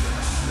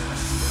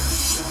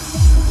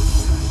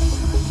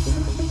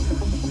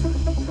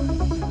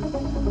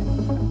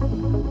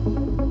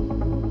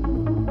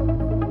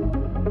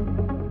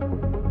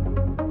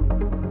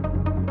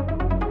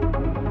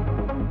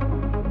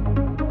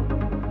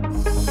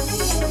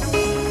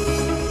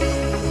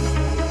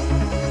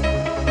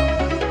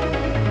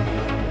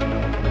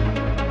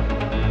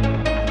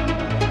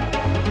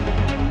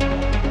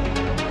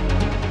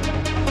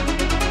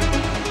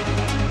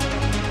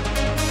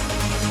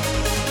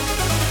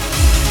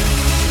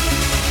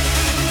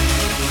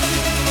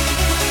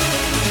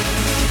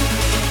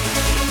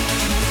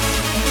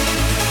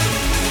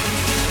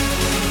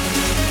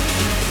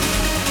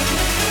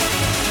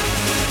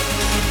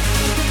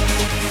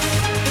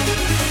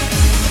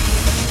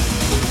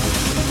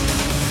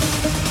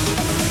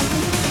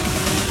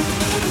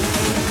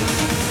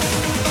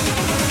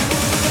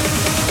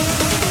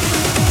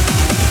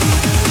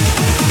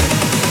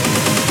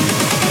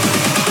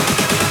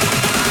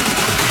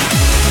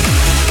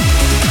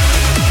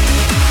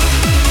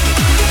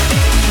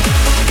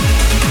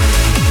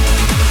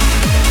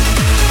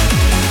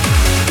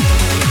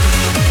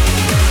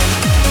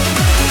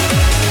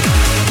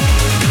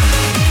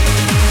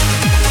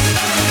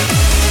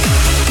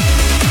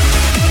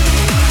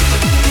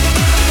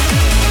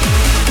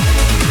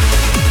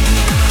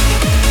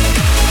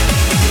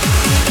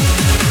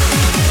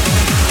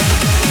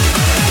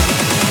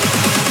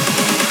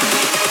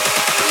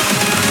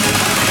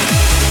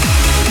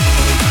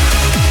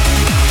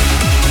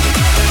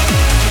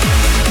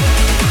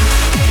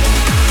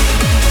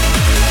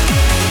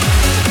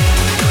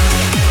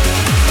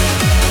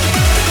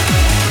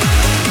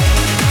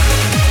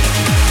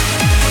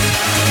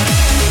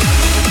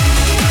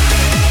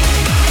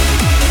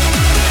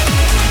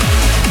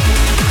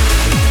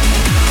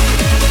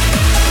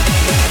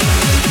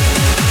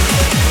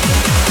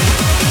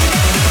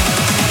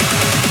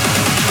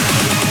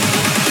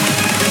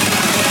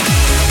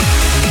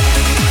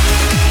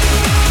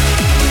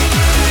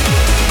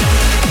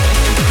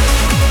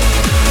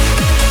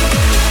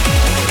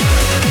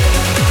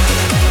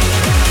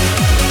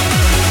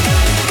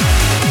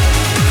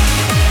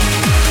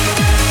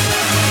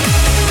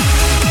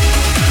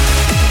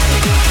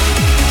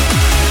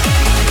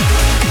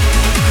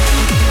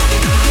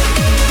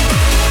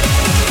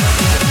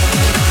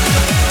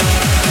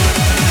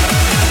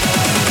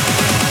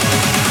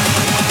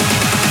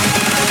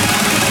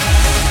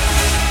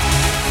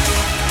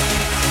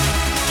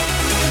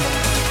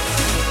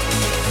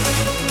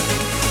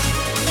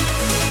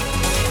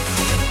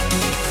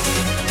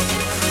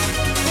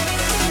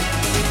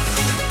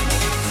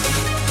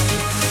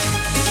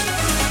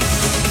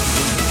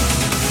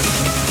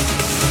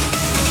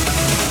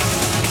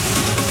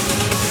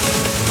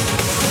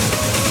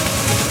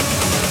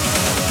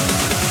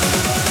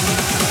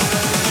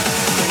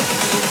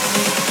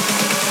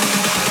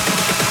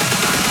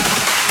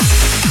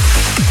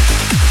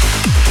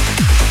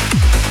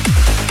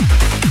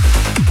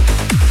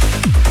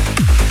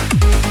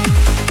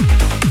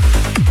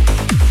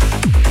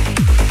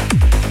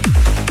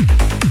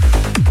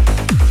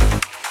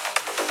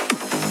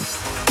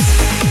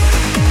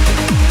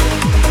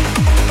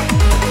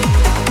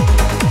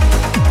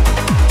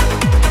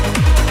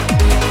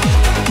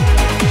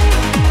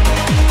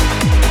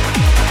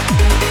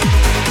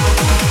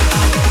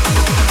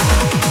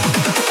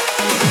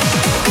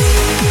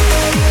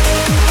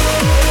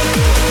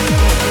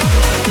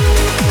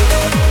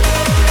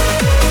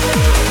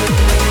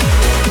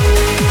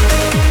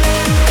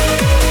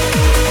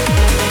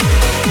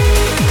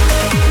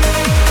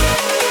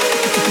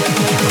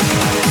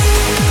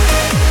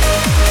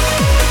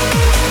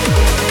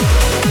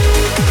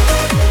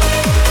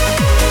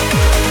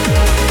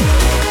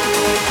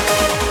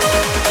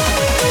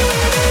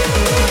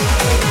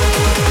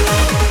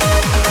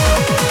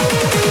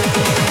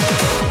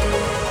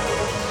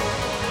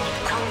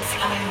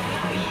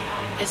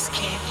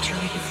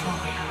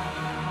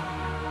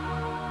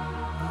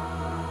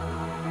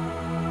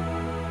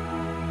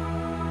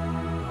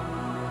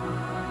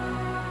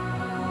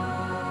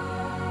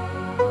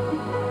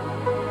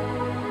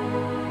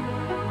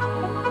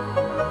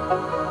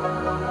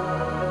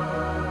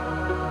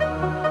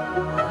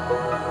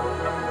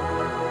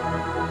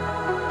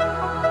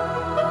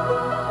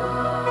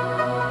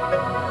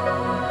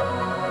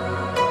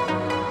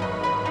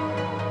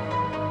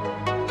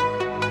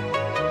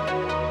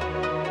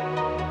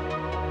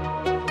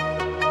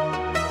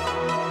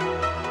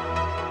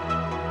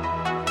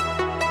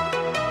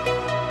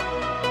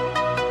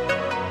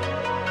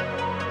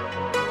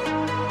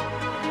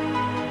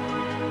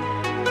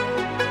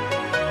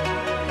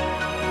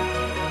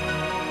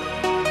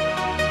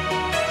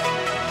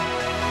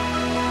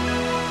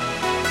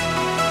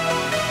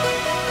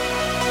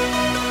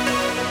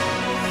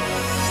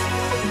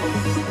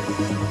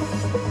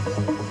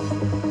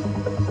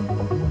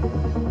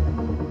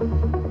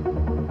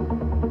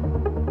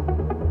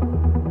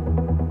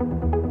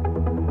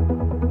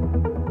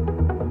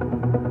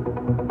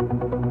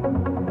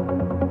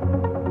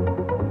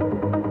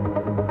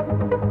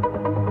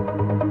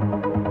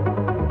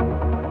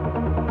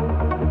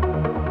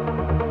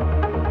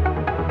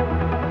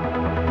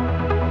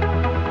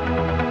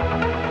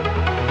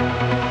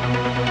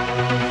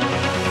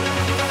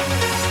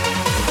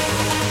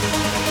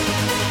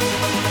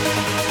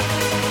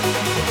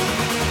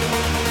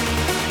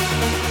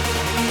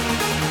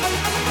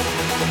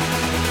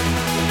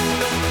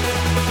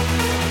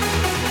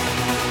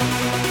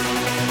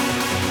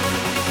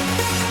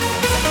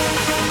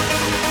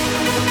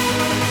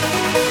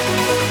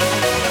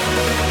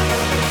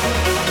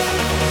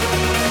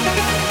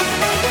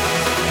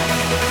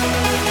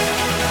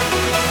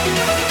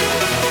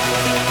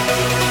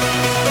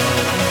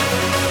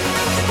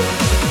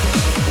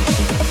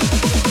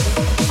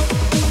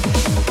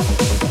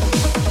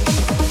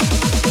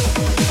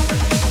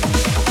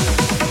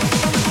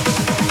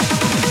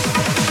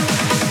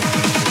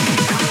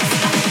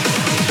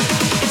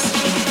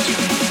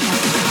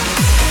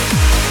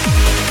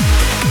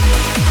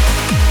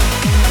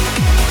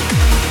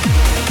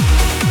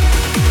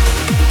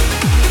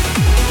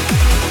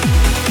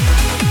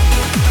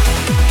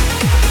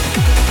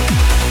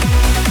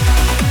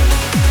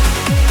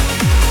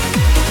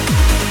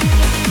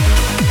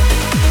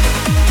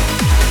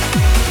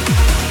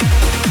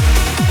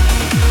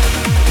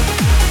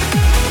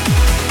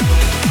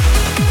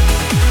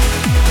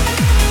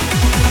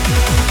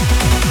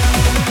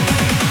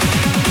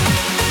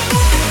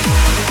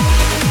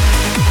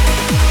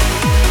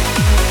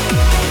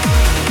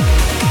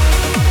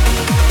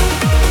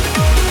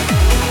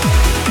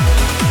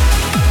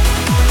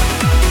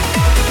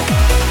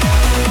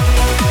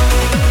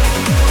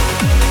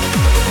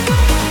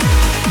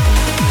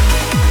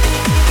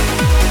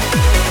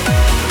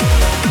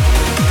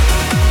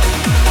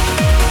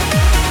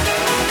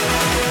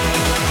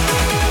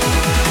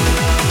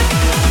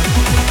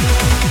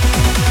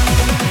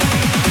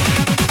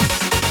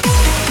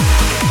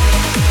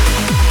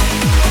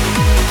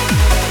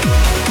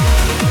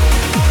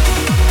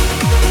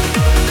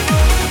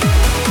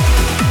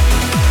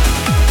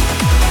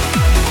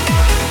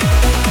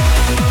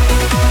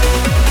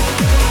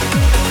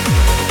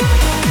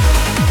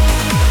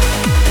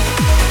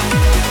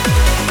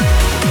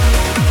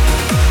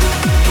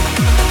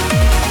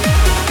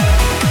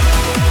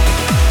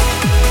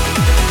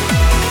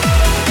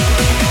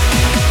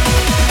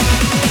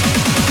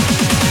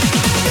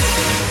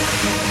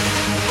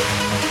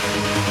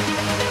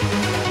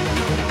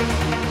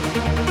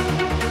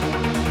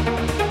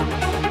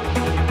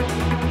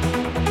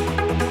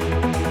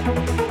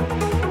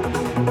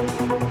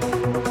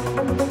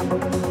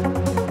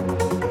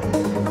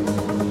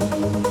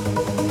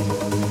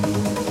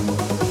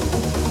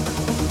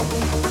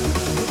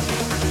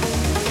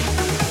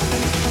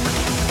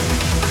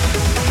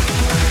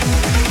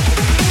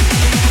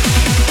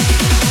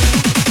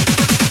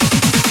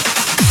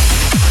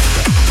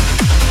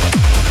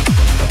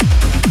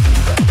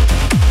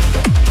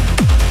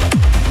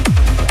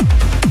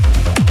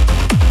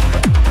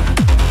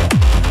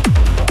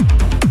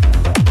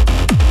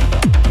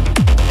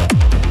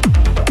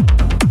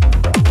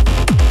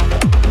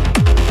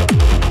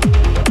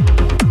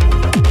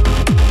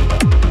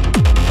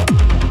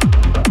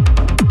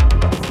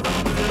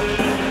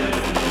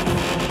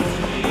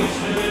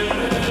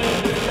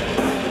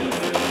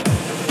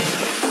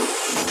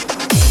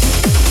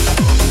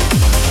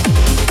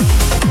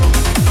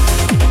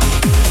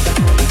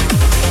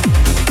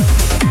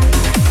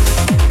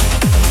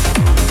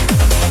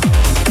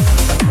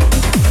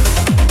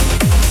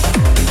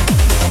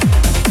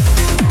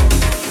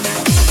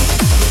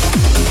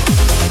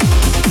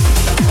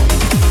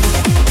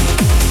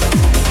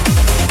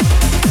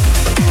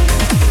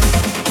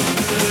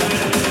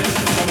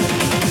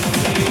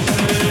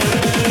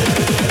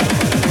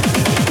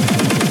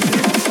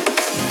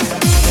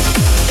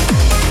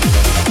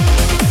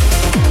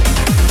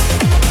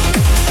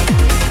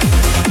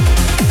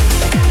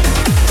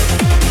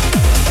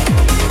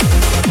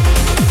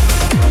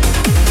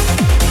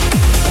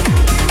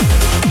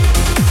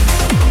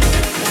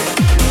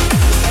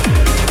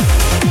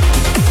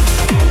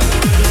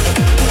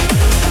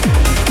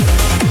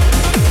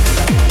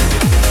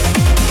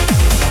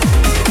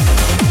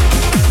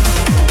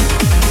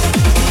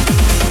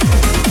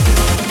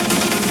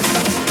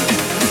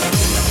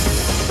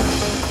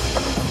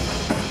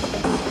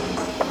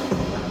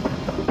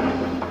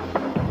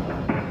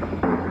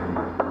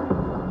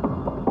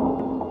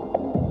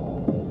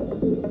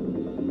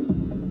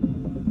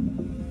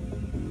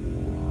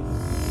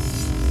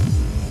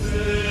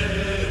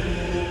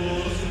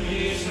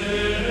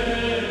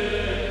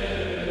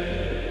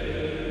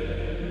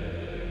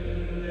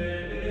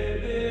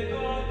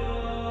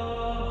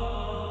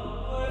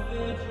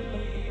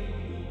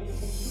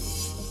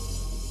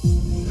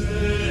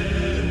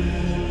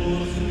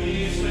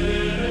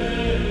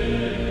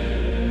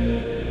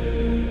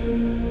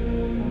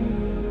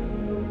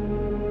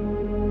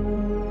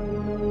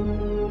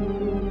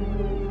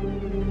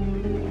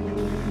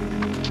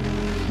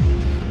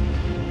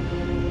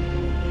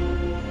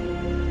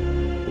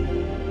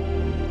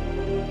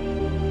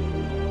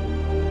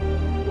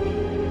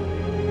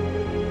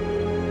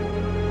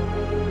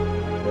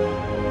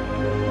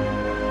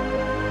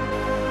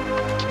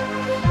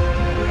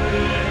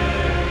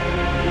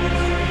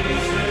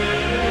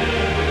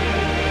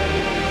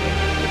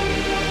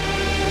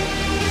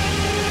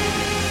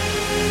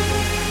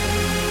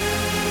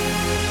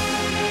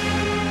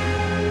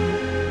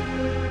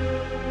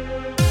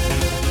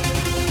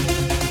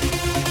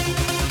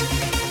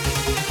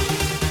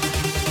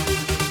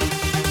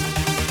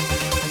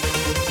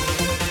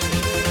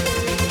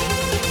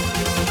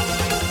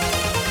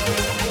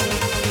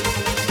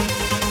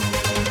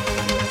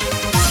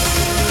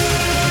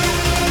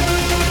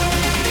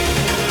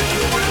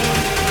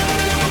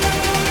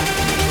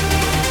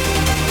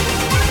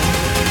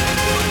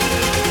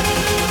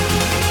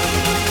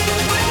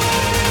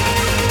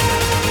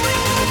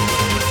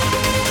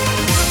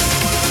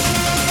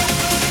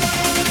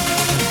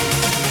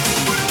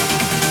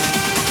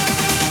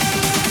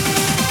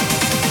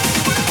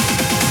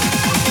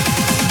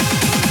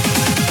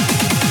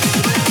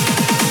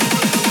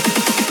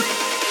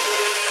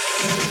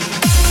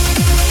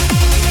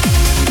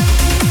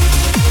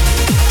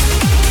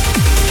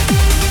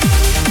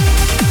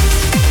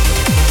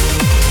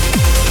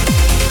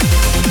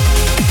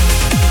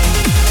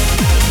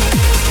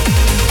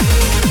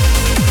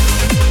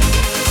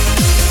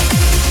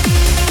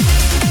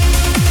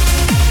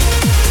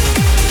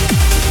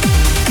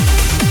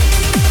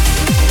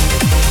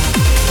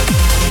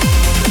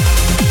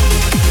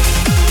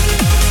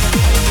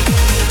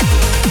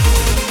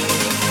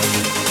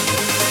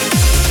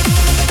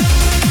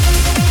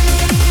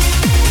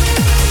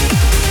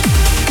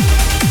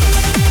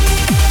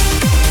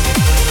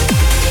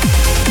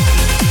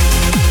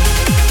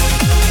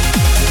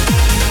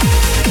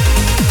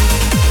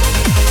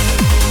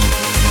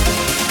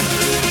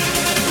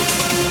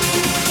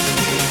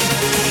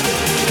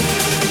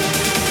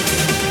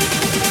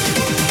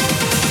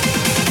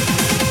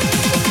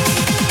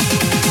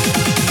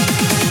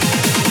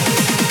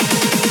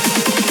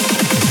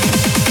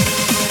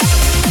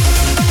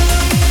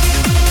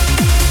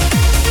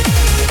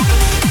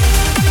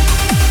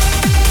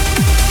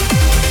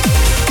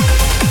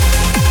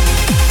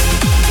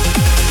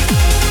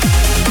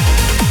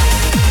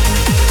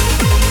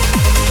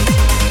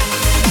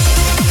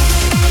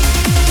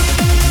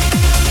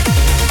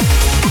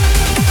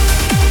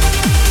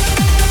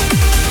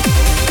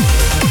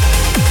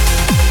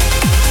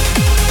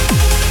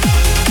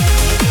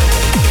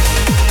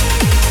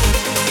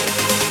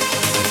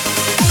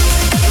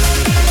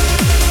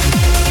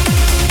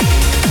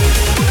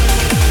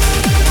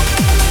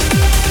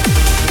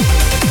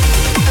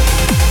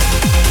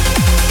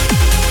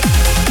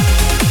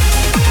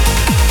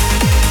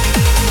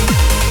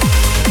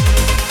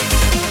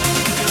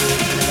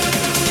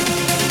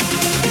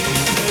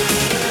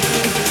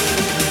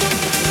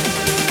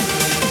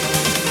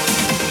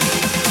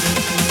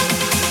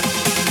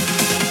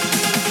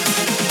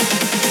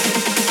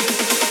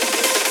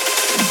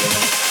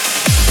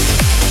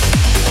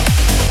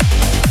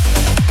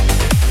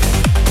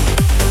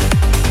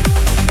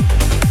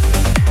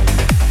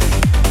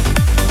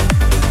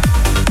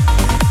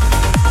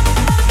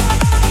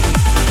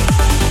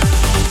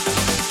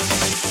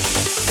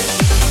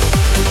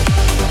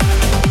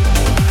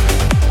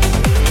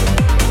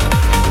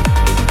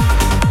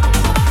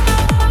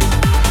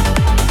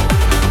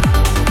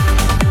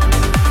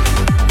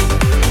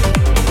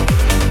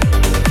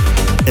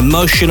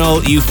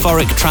 Emotional,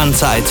 euphoric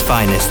trance at its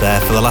finest there.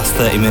 For the last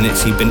 30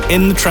 minutes, you've been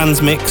in the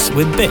Transmix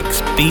with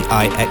BiXX,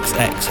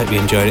 BiXX. Hope you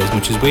enjoyed it as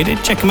much as we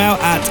did. Check them out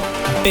at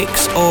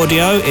BiXX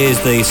Audio is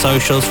the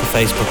socials for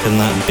Facebook and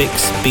that.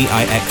 BiXX,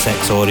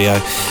 BiXX Audio.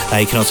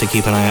 You can also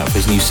keep an eye out for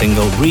his new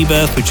single,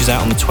 Rebirth, which is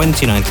out on the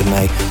 29th of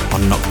May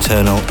on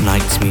Nocturnal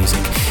Nights Music.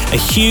 A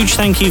huge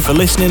thank you for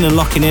listening and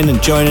locking in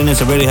and joining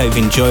us. I really hope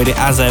you enjoyed it.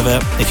 As ever,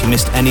 if you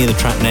missed any of the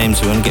track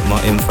names, you want to get more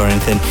info or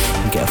anything,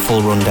 you can get a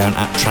full rundown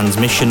at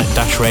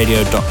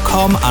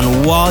transmission-radio.com.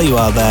 And while you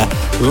are there,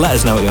 let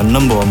us know what your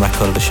number one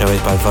record of the show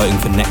is by voting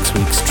for next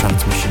week's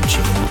Transmission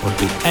tune. That would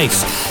be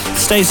ace.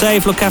 Stay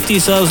safe, look after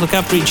yourselves, look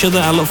after each other.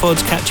 I look forward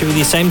to catching with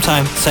you same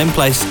time, same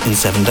place in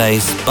 7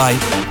 days. Bye.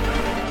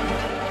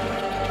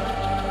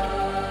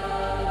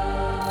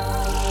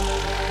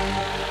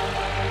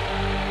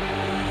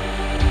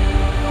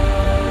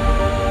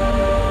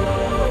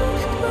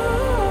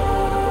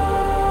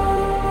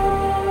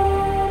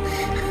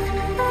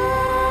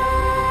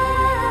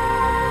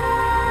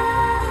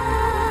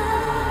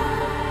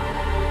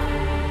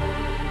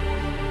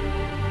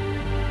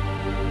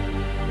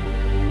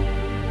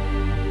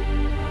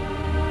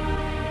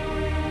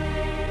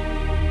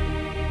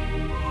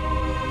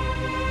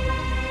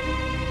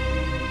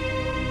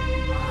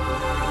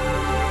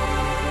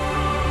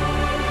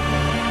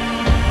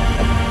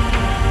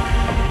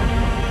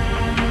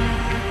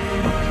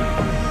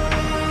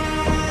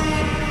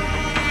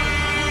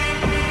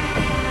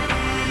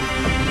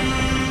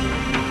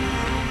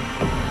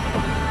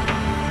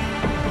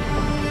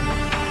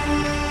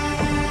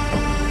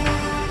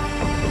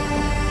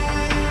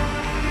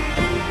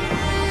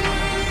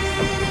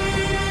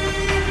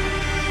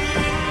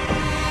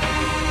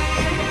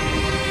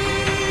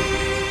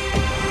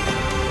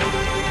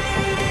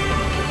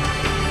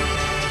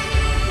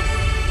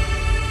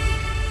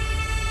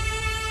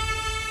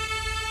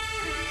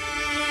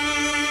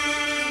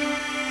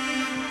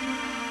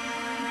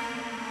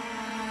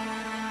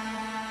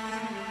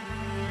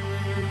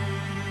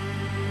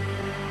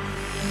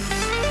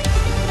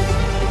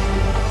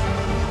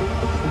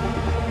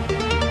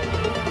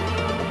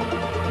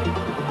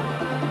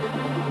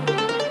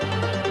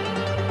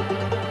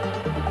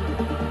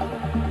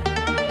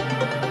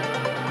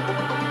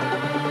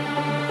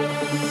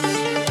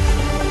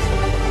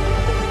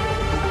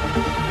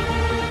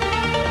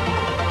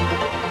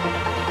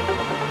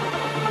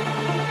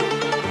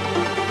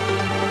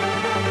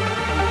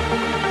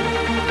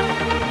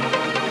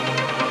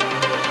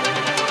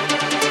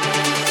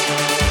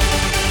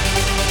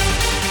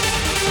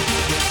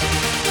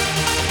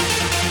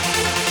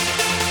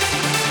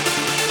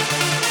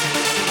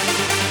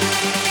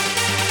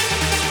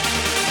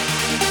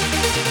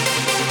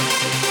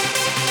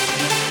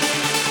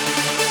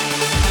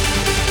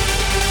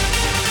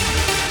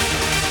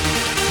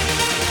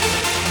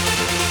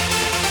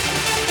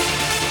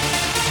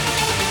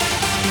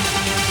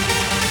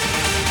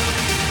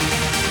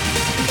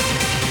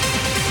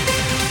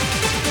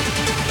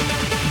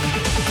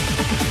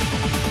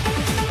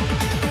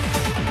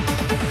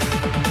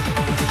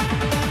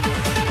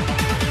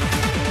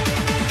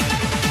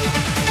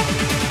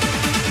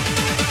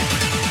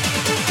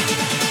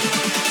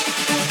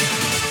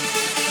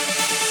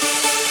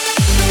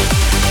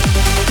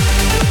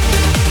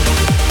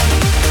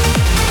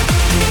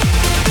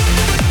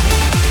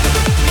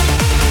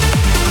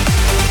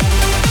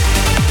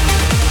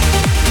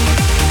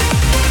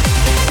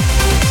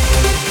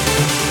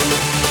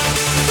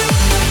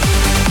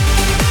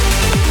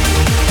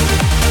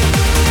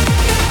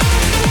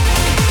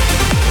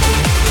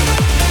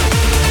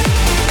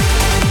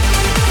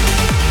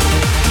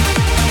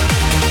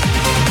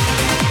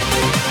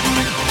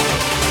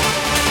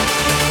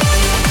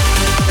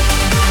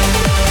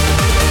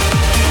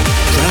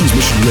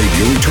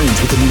 Radio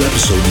returns with a new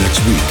episode next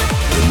week.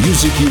 The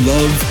music you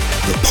love,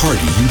 the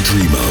party you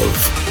dream of.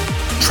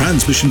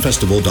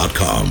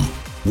 TransmissionFestival.com.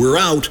 We're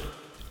out,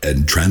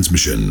 and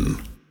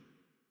Transmission.